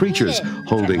bear-like creatures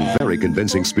holding very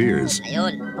convincing spears.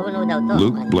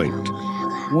 Luke blinked.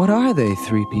 What are they,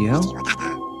 3PO?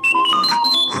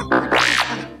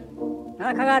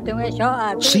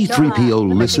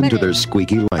 C-3PO listened to their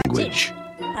squeaky language.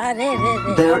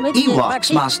 They're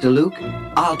Ewoks, Master Luke.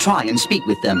 I'll try and speak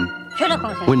with them.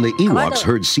 When the Ewoks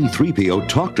heard C-3PO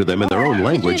talk to them in their own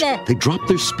language, they dropped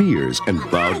their spears and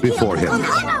bowed before him.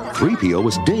 3PO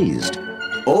was dazed.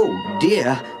 Oh,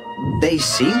 dear. They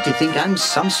seem to think I'm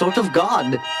some sort of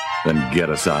god. Then get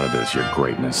us out of this, your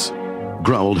greatness.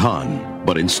 Growled Han.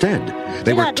 But instead,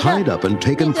 they were tied up and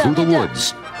taken through the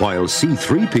woods, while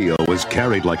C-3PO was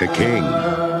carried like a king.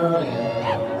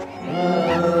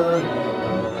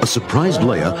 A surprised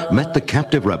Leia met the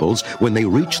captive rebels when they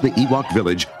reached the Ewok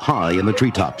village high in the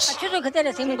treetops.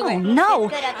 Oh, no.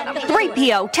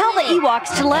 3PO, tell the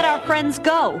Ewoks to let our friends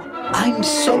go. I'm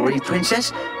sorry,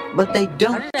 Princess, but they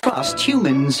don't trust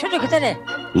humans.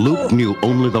 Luke knew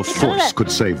only the Force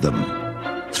could save them.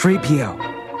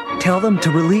 3PO, tell them to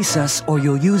release us or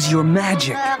you'll use your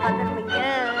magic.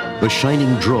 The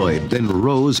shining droid then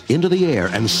rose into the air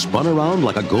and spun around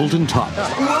like a golden top.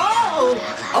 Whoa!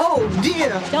 Oh,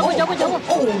 dear!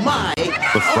 Oh, my!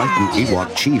 The frightened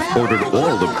Ewok chief ordered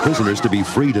all the prisoners to be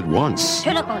freed at once.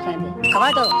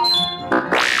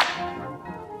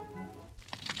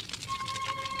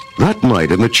 That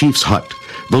night in the chief's hut,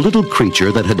 the little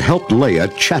creature that had helped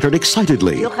Leia chattered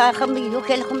excitedly.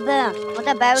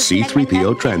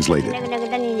 C-3PO translated.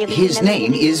 His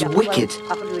name is Wicket,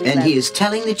 and he is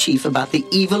telling the chief about the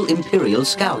evil Imperial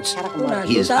scouts.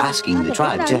 He is asking the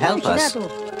tribe to help us.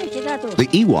 The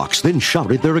Ewoks then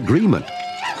shouted their agreement.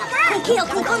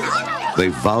 They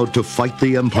vowed to fight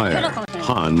the Empire.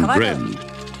 Han grinned.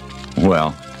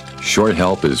 Well, short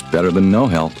help is better than no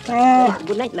help.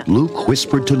 Luke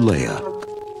whispered to Leia.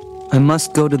 I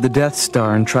must go to the Death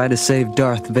Star and try to save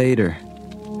Darth Vader.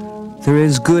 There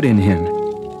is good in him.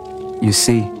 You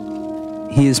see,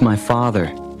 he is my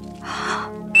father.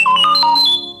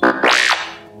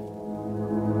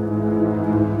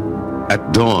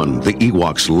 At dawn, the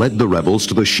Ewoks led the rebels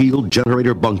to the shield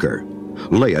generator bunker.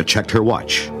 Leia checked her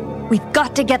watch. We've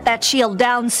got to get that shield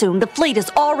down soon. The fleet is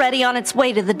already on its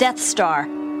way to the Death Star.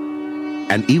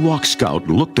 An Ewok scout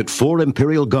looked at 4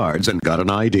 Imperial guards and got an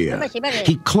idea.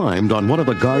 He climbed on one of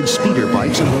the guards' speeder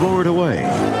bikes and roared away.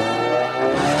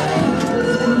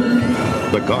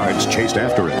 The guards chased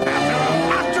after him.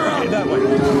 That way.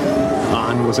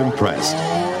 Han was impressed.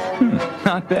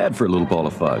 Not bad for a little ball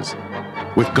of fuzz.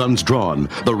 With guns drawn,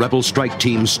 the rebel strike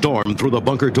team stormed through the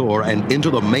bunker door and into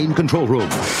the main control room.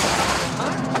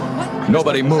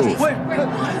 Nobody move.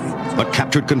 The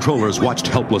captured controllers watched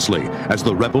helplessly as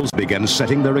the rebels began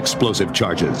setting their explosive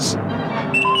charges.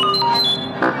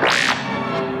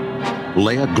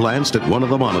 Leia glanced at one of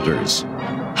the monitors.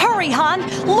 Hurry, Han!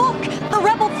 Look! The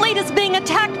rebel fleet is being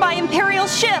attacked by Imperial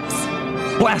ships!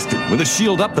 Blasted! With a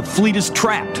shield up, the fleet is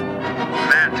trapped.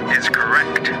 That is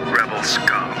correct, Rebel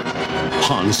scum.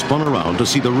 Han spun around to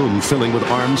see the room filling with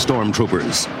armed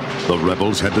stormtroopers. The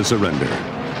rebels had to surrender.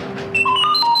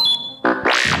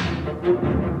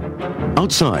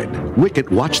 Outside,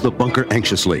 Wicket watched the bunker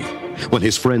anxiously. When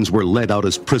his friends were led out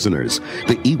as prisoners,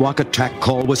 the Ewok attack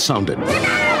call was sounded.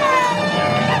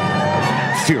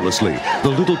 Fearlessly, the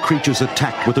little creatures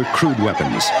attacked with their crude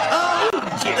weapons.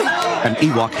 An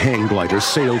Ewok hang glider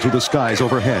sailed through the skies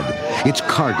overhead. Its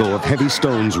cargo of heavy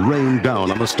stones rained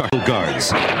down on the startled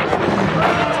guards.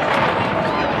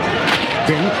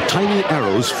 Then, tiny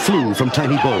arrows flew from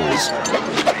tiny bows.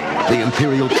 The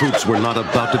Imperial troops were not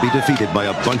about to be defeated by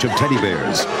a bunch of teddy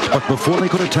bears. But before they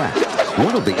could attack,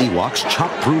 one of the Ewoks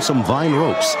chopped through some vine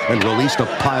ropes and released a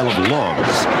pile of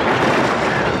logs.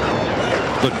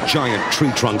 The giant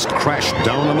tree trunks crashed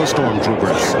down on the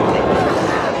stormtroopers.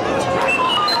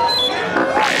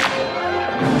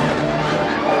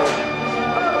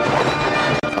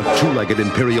 A two-legged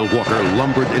Imperial walker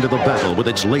lumbered into the battle with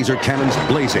its laser cannons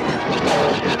blazing.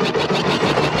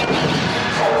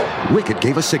 Wicket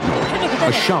gave a signal.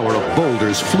 A shower of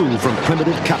boulders flew from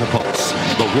primitive catapults.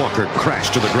 The walker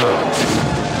crashed to the ground.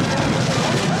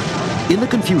 In the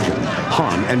confusion,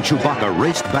 Han and Chewbacca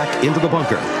raced back into the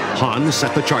bunker. Han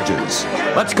set the charges.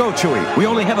 Let's go, Chewie. We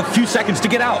only have a few seconds to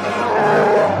get out.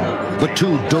 The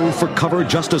two dove for cover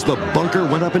just as the bunker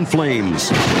went up in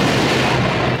flames.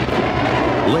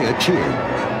 Leia cheered.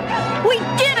 We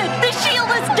did it! The shield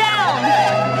is down!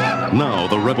 Now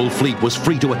the rebel fleet was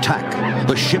free to attack.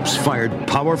 The ships fired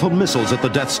powerful missiles at the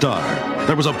Death Star.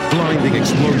 There was a blinding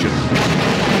explosion.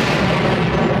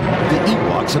 The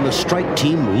Ewoks and the strike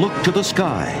team looked to the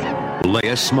sky.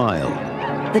 Leia smiled.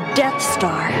 The Death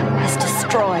Star is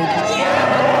destroyed.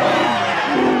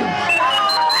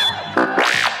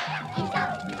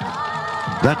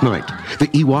 That night, the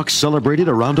Ewoks celebrated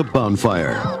around a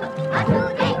bonfire.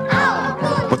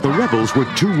 But the rebels were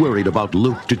too worried about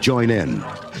Luke to join in.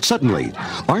 Suddenly,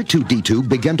 R2-D2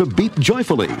 began to beep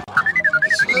joyfully.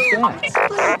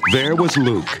 There was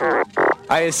Luke.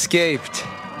 I escaped,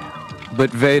 but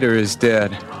Vader is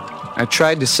dead. I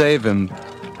tried to save him,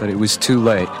 but it was too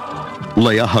late.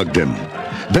 Leia hugged him.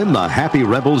 Then the happy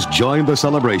rebels joined the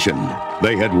celebration.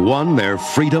 They had won their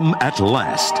freedom at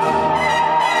last.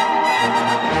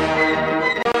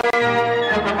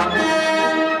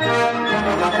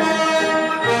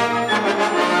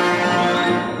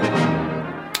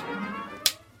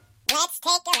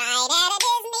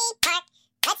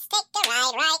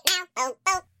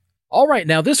 All right,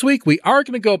 now this week we are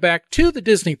going to go back to the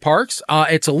Disney parks.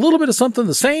 It's a little bit of something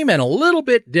the same and a little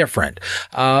bit different.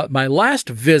 My last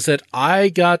visit, I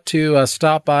got to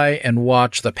stop by and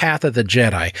watch The Path of the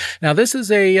Jedi. Now, this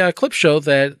is a clip show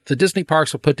that the Disney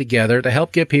parks will put together to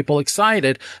help get people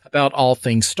excited about all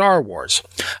things Star Wars.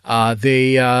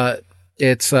 They've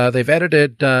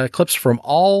edited clips from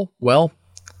all,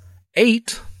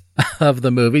 8 of the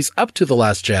movies up to The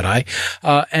Last Jedi.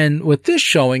 And with this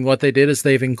showing, what they did is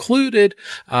they've included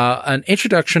an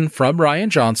introduction from Rian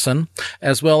Johnson,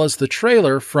 as well as the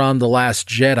trailer from The Last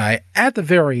Jedi at the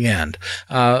very end.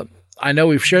 I know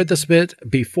we've shared this bit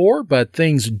before, but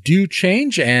things do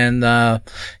change. And, and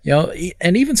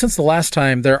even since the last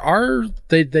time,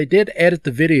 they did edit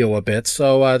the video a bit.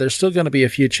 So there's still going to be a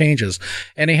few changes.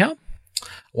 Anyhow,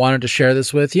 wanted to share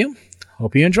this with you.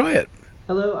 Hope you enjoy it.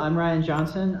 Hello, I'm Rian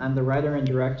Johnson. I'm the writer and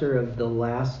director of The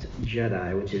Last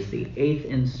Jedi, which is the 8th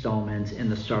installment in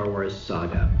the Star Wars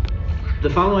saga. The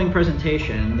following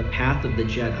presentation, The Path of the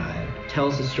Jedi,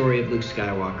 tells the story of Luke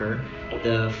Skywalker,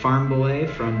 the farm boy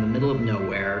from the middle of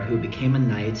nowhere who became a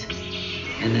knight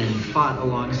and then fought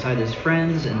alongside his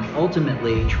friends and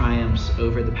ultimately triumphs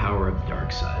over the power of the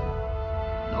dark side.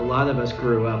 A lot of us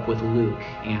grew up with Luke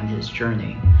and his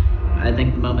journey. I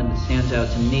think the moment that stands out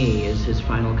to me is his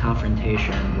final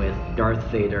confrontation with Darth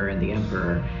Vader and the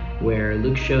Emperor, where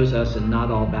Luke shows us that not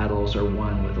all battles are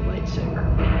won with a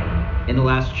lightsaber. In The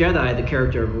Last Jedi, the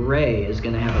character of Rey is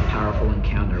going to have a powerful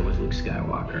encounter with Luke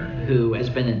Skywalker, who has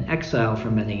been in exile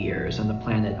for many years on the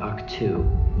planet Ahch-To.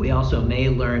 We also may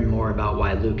learn more about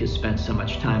why Luke has spent so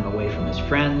much time away from his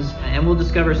friends, and we'll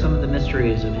discover some of the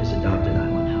mysteries of his adopted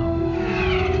island home.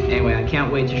 Anyway, I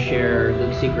can't wait to share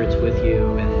Luke's secrets with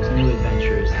you and his new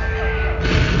adventures.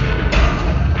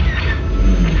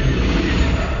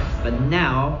 But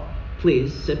now,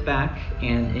 please sit back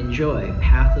and enjoy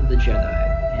Path of the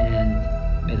Jedi,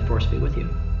 and may the Force be with you.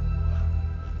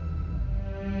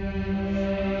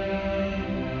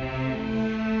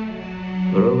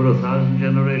 For over 1,000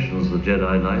 generations, the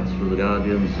Jedi Knights were the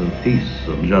guardians of peace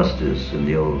and justice in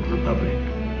the Old Republic.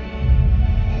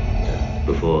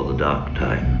 before the dark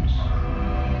times.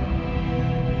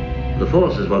 The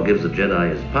Force is what gives the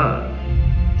Jedi his power.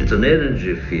 It's an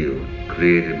energy field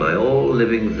created by all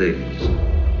living things.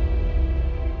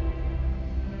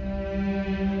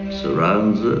 It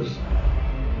surrounds us,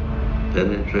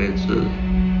 penetrates us,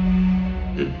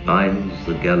 it binds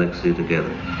the galaxy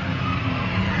together.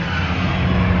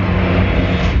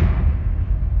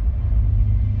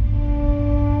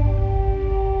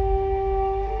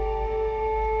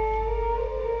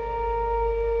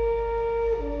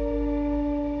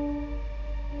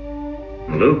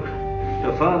 Luke,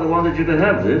 your father wanted you to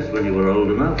have this when you were old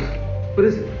enough. What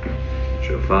is it? It's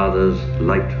your father's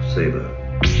lightsaber.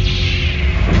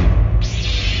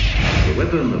 The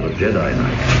weapon of a Jedi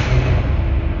Knight.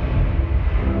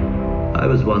 I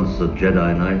was once a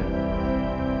Jedi Knight.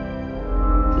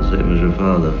 The same as your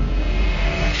father.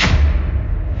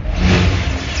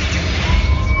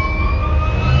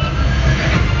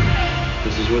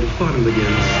 This is where the fun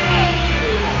begins.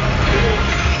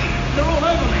 They're all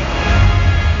over me.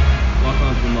 Lock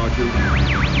on from R2.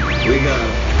 We got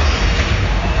it.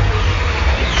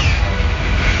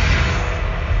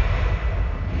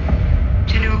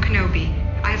 General Kenobi,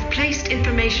 I have placed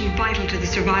information vital to the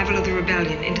survival of the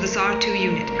rebellion into this R2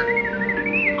 unit.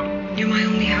 You're my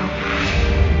only hope.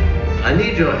 I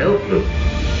need your help, Luke.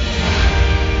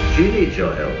 She needs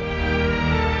your help.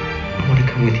 I want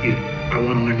to come with you. I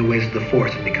want to learn the ways of the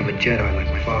Force and become a Jedi like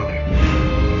my father.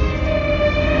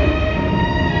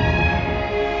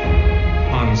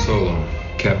 Han Solo,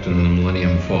 captain of the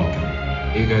Millennium Falcon.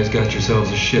 You guys got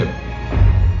yourselves a ship.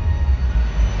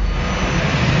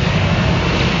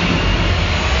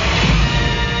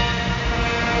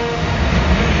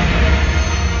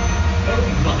 Oh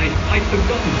my, I'd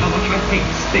forgotten how much I hate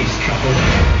space travel.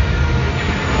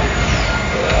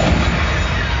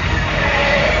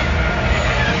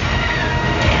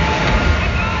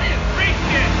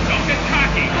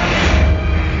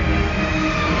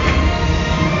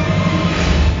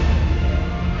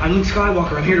 I'm Luke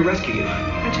Skywalker. I'm here to rescue you.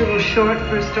 Aren't you a little short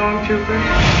for a stormtrooper?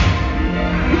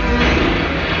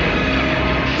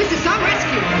 This is some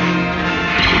rescue.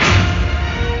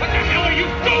 What the hell are you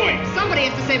doing? Somebody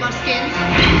has to save our skins.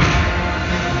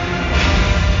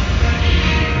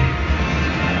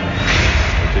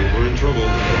 I think we're in trouble.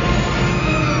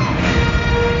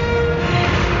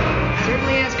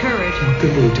 Certainly has courage. What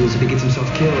good will it do us if he gets himself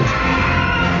killed?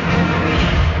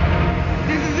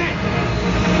 This is it.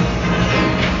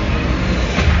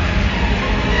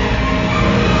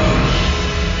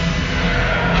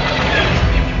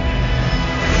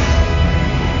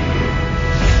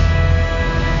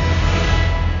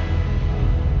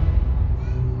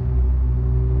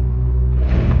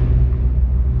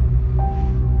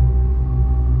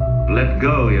 Let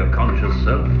go your conscious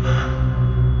self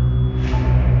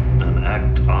and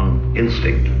act on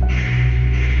instinct.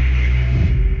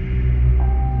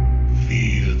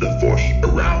 Feel the Force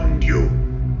around you.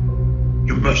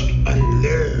 You must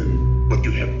unlearn what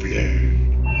you have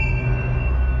learned.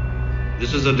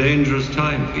 This is a dangerous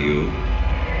time for you,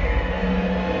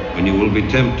 when you will be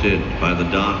tempted by the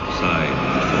dark side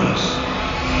of the Force.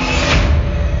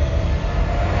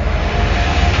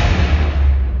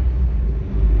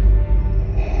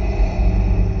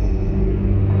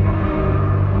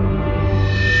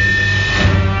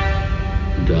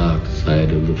 Dark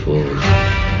side of the Force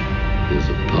is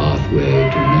a pathway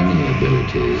to many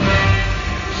abilities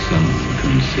some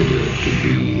consider to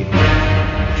be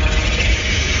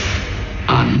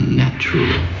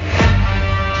unnatural.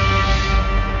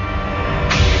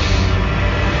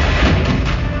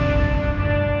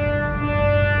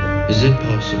 Is it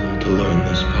possible to learn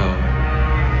this power?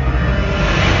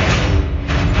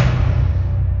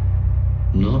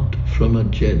 Not from a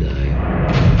Jedi.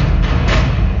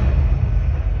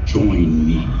 Join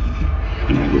me,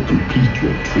 and I will complete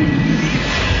your training.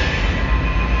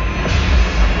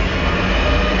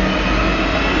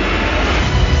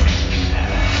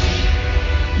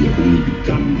 You have only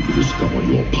begun to discover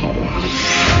your power.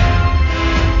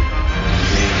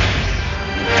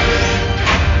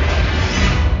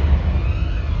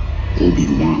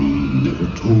 Obi-Wan never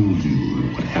told you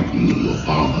what happened to your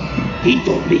father. He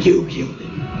told me you killed him.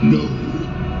 No,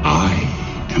 I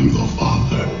am your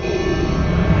father.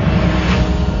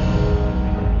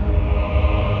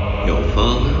 Your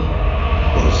father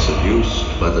was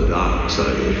seduced by the dark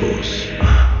side of the Force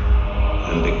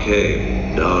and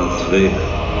became Darth Vader.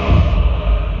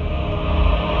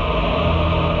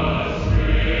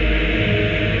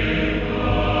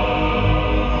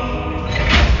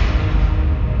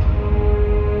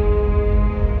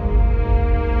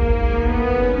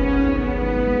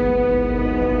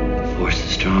 The Force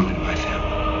is strong in my family.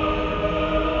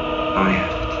 I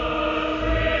have it.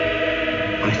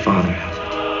 My father has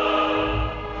it.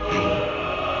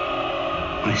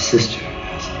 And my sister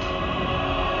has it.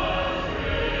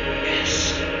 Yes.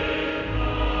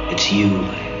 It's you,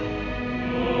 Leia.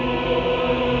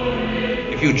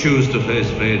 If you choose to face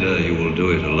Vader, you will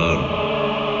do it alone.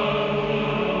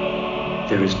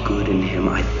 There is good in him.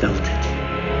 I felt it.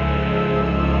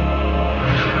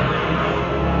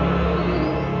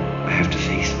 I have to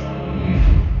face him.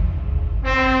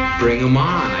 Bring him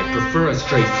on. I prefer a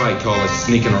straight fight to all this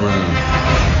sneaking around.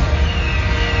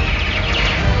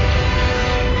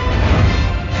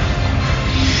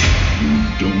 You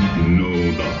don't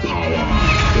know the power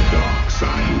of the dark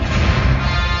side.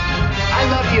 I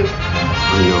love you.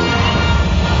 I know.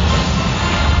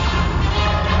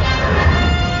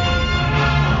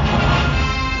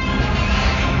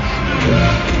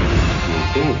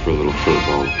 Going for a little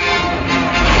football.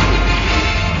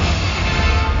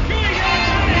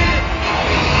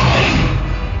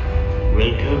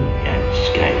 Welcome, young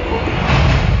Skywalker.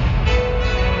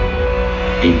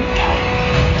 In time,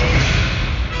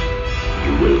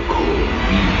 you will call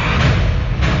me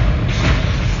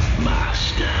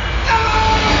Master.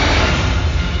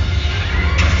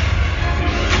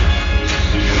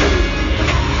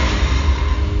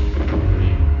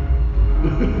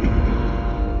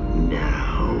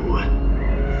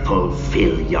 Now,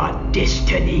 fulfill your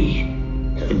destiny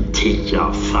and take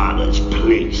your father's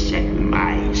place at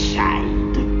my side.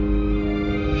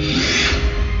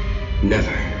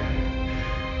 Never.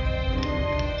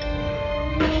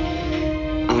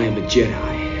 I am a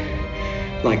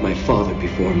Jedi, like my father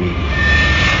before me.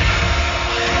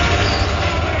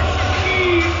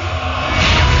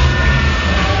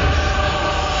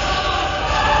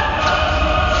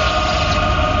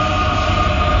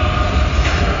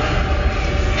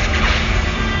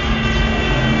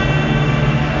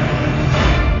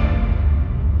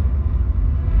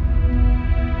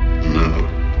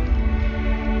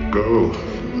 Go,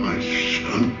 my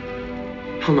son.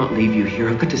 I'll not leave you here.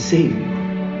 I've got to save you.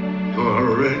 You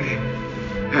already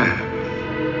have.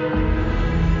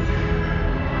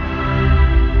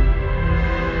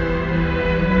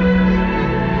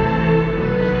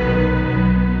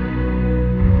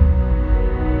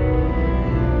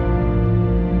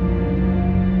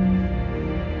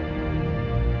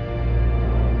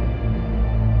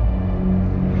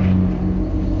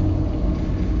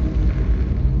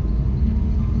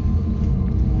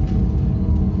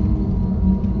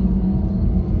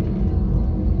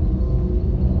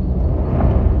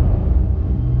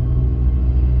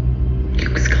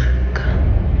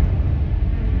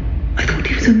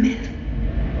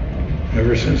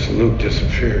 Ever since Luke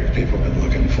disappeared, people have been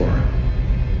looking for him.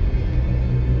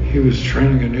 He was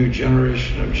training a new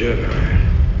generation of Jedi.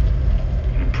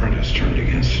 An apprentice turned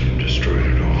against him and destroyed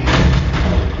it all.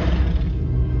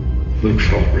 Luke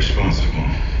felt responsible.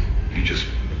 He just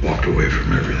walked away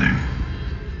from everything.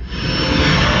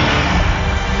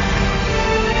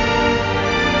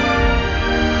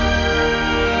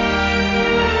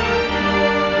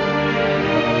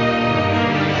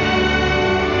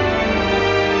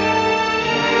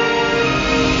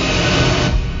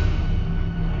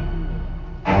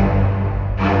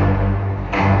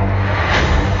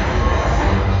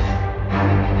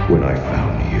 When I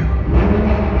found you,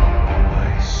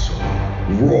 I saw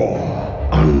raw,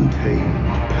 untamed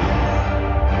power.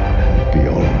 And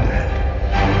beyond that,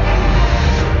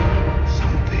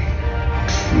 something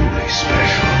truly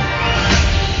special.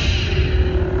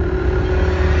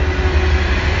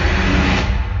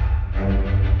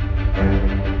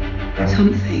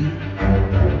 Something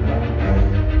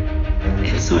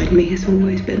inside me has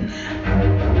always been there.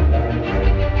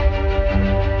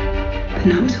 But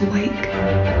now it's awake.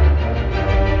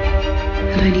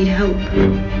 And I need help.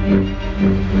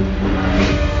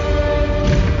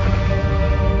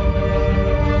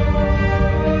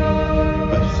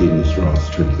 I've seen this raw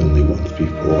strength only once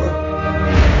before.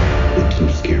 It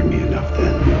didn't scare me enough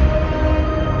then.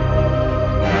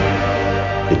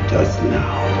 It does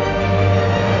now.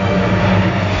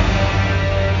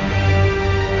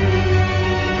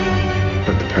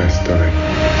 Let the past die.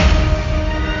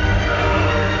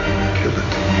 Kill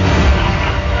it.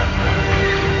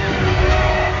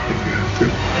 If you have to.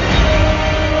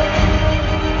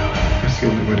 That's the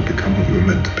only way to become what you were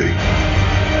meant to be.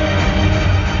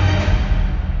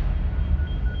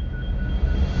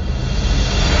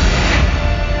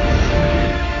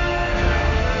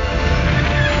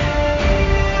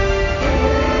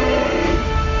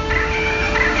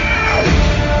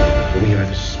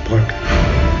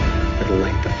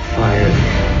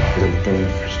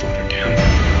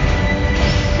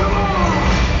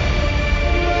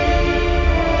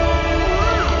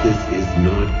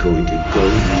 not going to go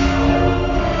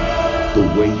the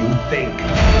way you think.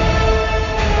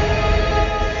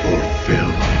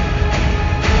 Fulfill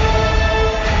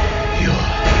your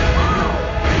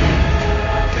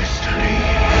destiny.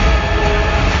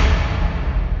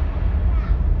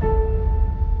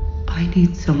 I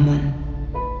need someone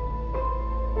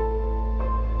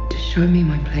to show me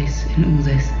my place in all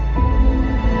this.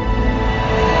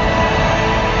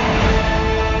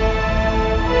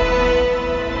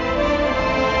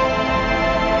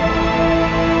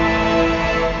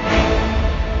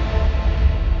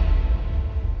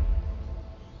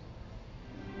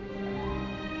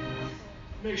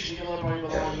 Make sure you get all your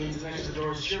belongings next to the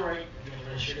doors to your right. You're going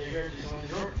to share here, just on the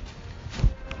door.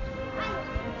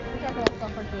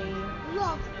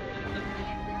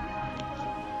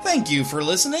 Thank you for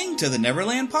listening to the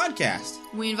Neverland Podcast.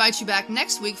 We invite you back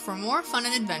next week for more fun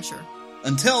and adventure.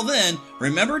 Until then,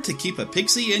 remember to keep a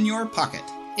pixie in your pocket.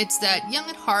 It's that young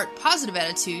at heart, positive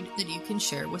attitude that you can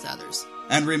share with others.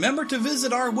 And remember to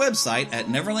visit our website at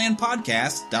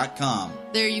neverlandpodcast.com.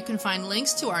 There you can find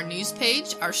links to our news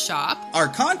page, our shop, our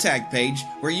contact page,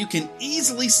 where you can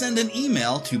easily send an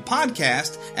email to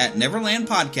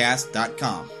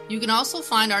podcast@neverlandpodcast.com. You can also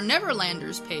find our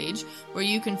Neverlanders page, where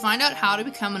you can find out how to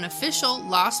become an official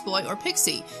Lost Boy or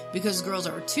Pixie, because girls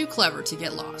are too clever to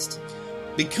get lost.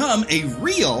 Become a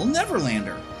real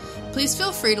Neverlander. Please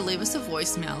feel free to leave us a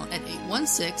voicemail at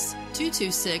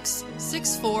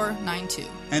 816-226-6492.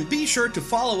 And be sure to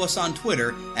follow us on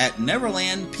Twitter at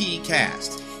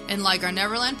NeverlandPcast. And like our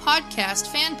Neverland Podcast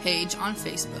fan page on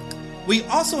Facebook. We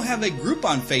also have a group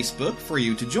on Facebook for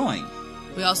you to join.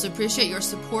 We also appreciate your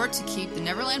support to keep the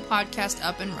Neverland Podcast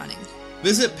up and running.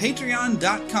 Visit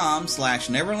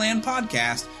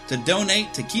patreon.com/NeverlandPodcast to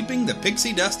donate to keeping the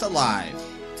pixie dust alive.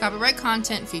 Copyright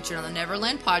content featured on the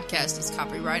Neverland Podcast is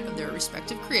copyright of their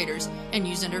respective creators and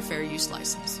used under fair use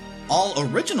license. All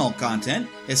original content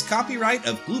is copyright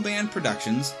of Blue Band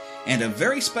Productions, and a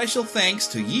very special thanks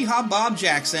to Yeehaw Bob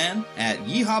Jackson at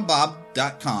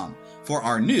yeehawbob.com for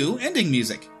our new ending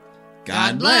music.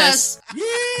 God bless!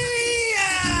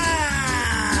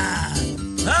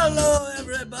 Hello,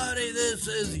 everybody. This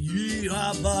is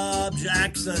Yeehaw Bob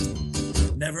Jackson.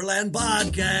 Neverland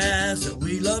Podcast,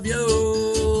 we love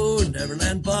you.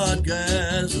 Neverland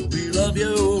Podcast, we love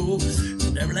you.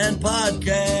 Neverland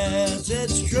Podcast,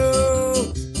 it's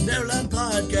true. Neverland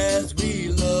Podcast, we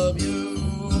love you.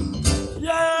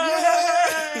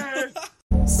 Yeah!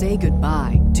 Say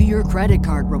goodbye to your credit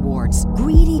card rewards.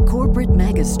 Greedy corporate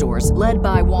mega stores, led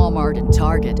by Walmart and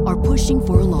Target, are pushing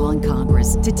for a law in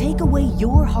Congress to take away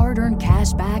your hard-earned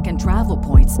cash back and travel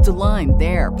points to line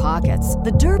their pockets.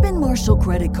 The Durbin-Marshall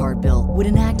credit card bill would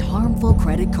enact harmful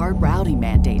credit card routing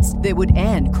mandates that would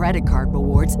end credit card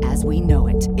rewards as we know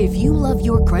it. If you love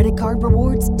your credit card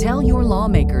rewards, tell your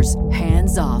lawmakers,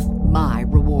 hands off my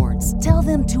rewards. Tell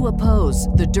them to oppose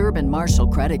the Durbin-Marshall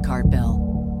credit card bill.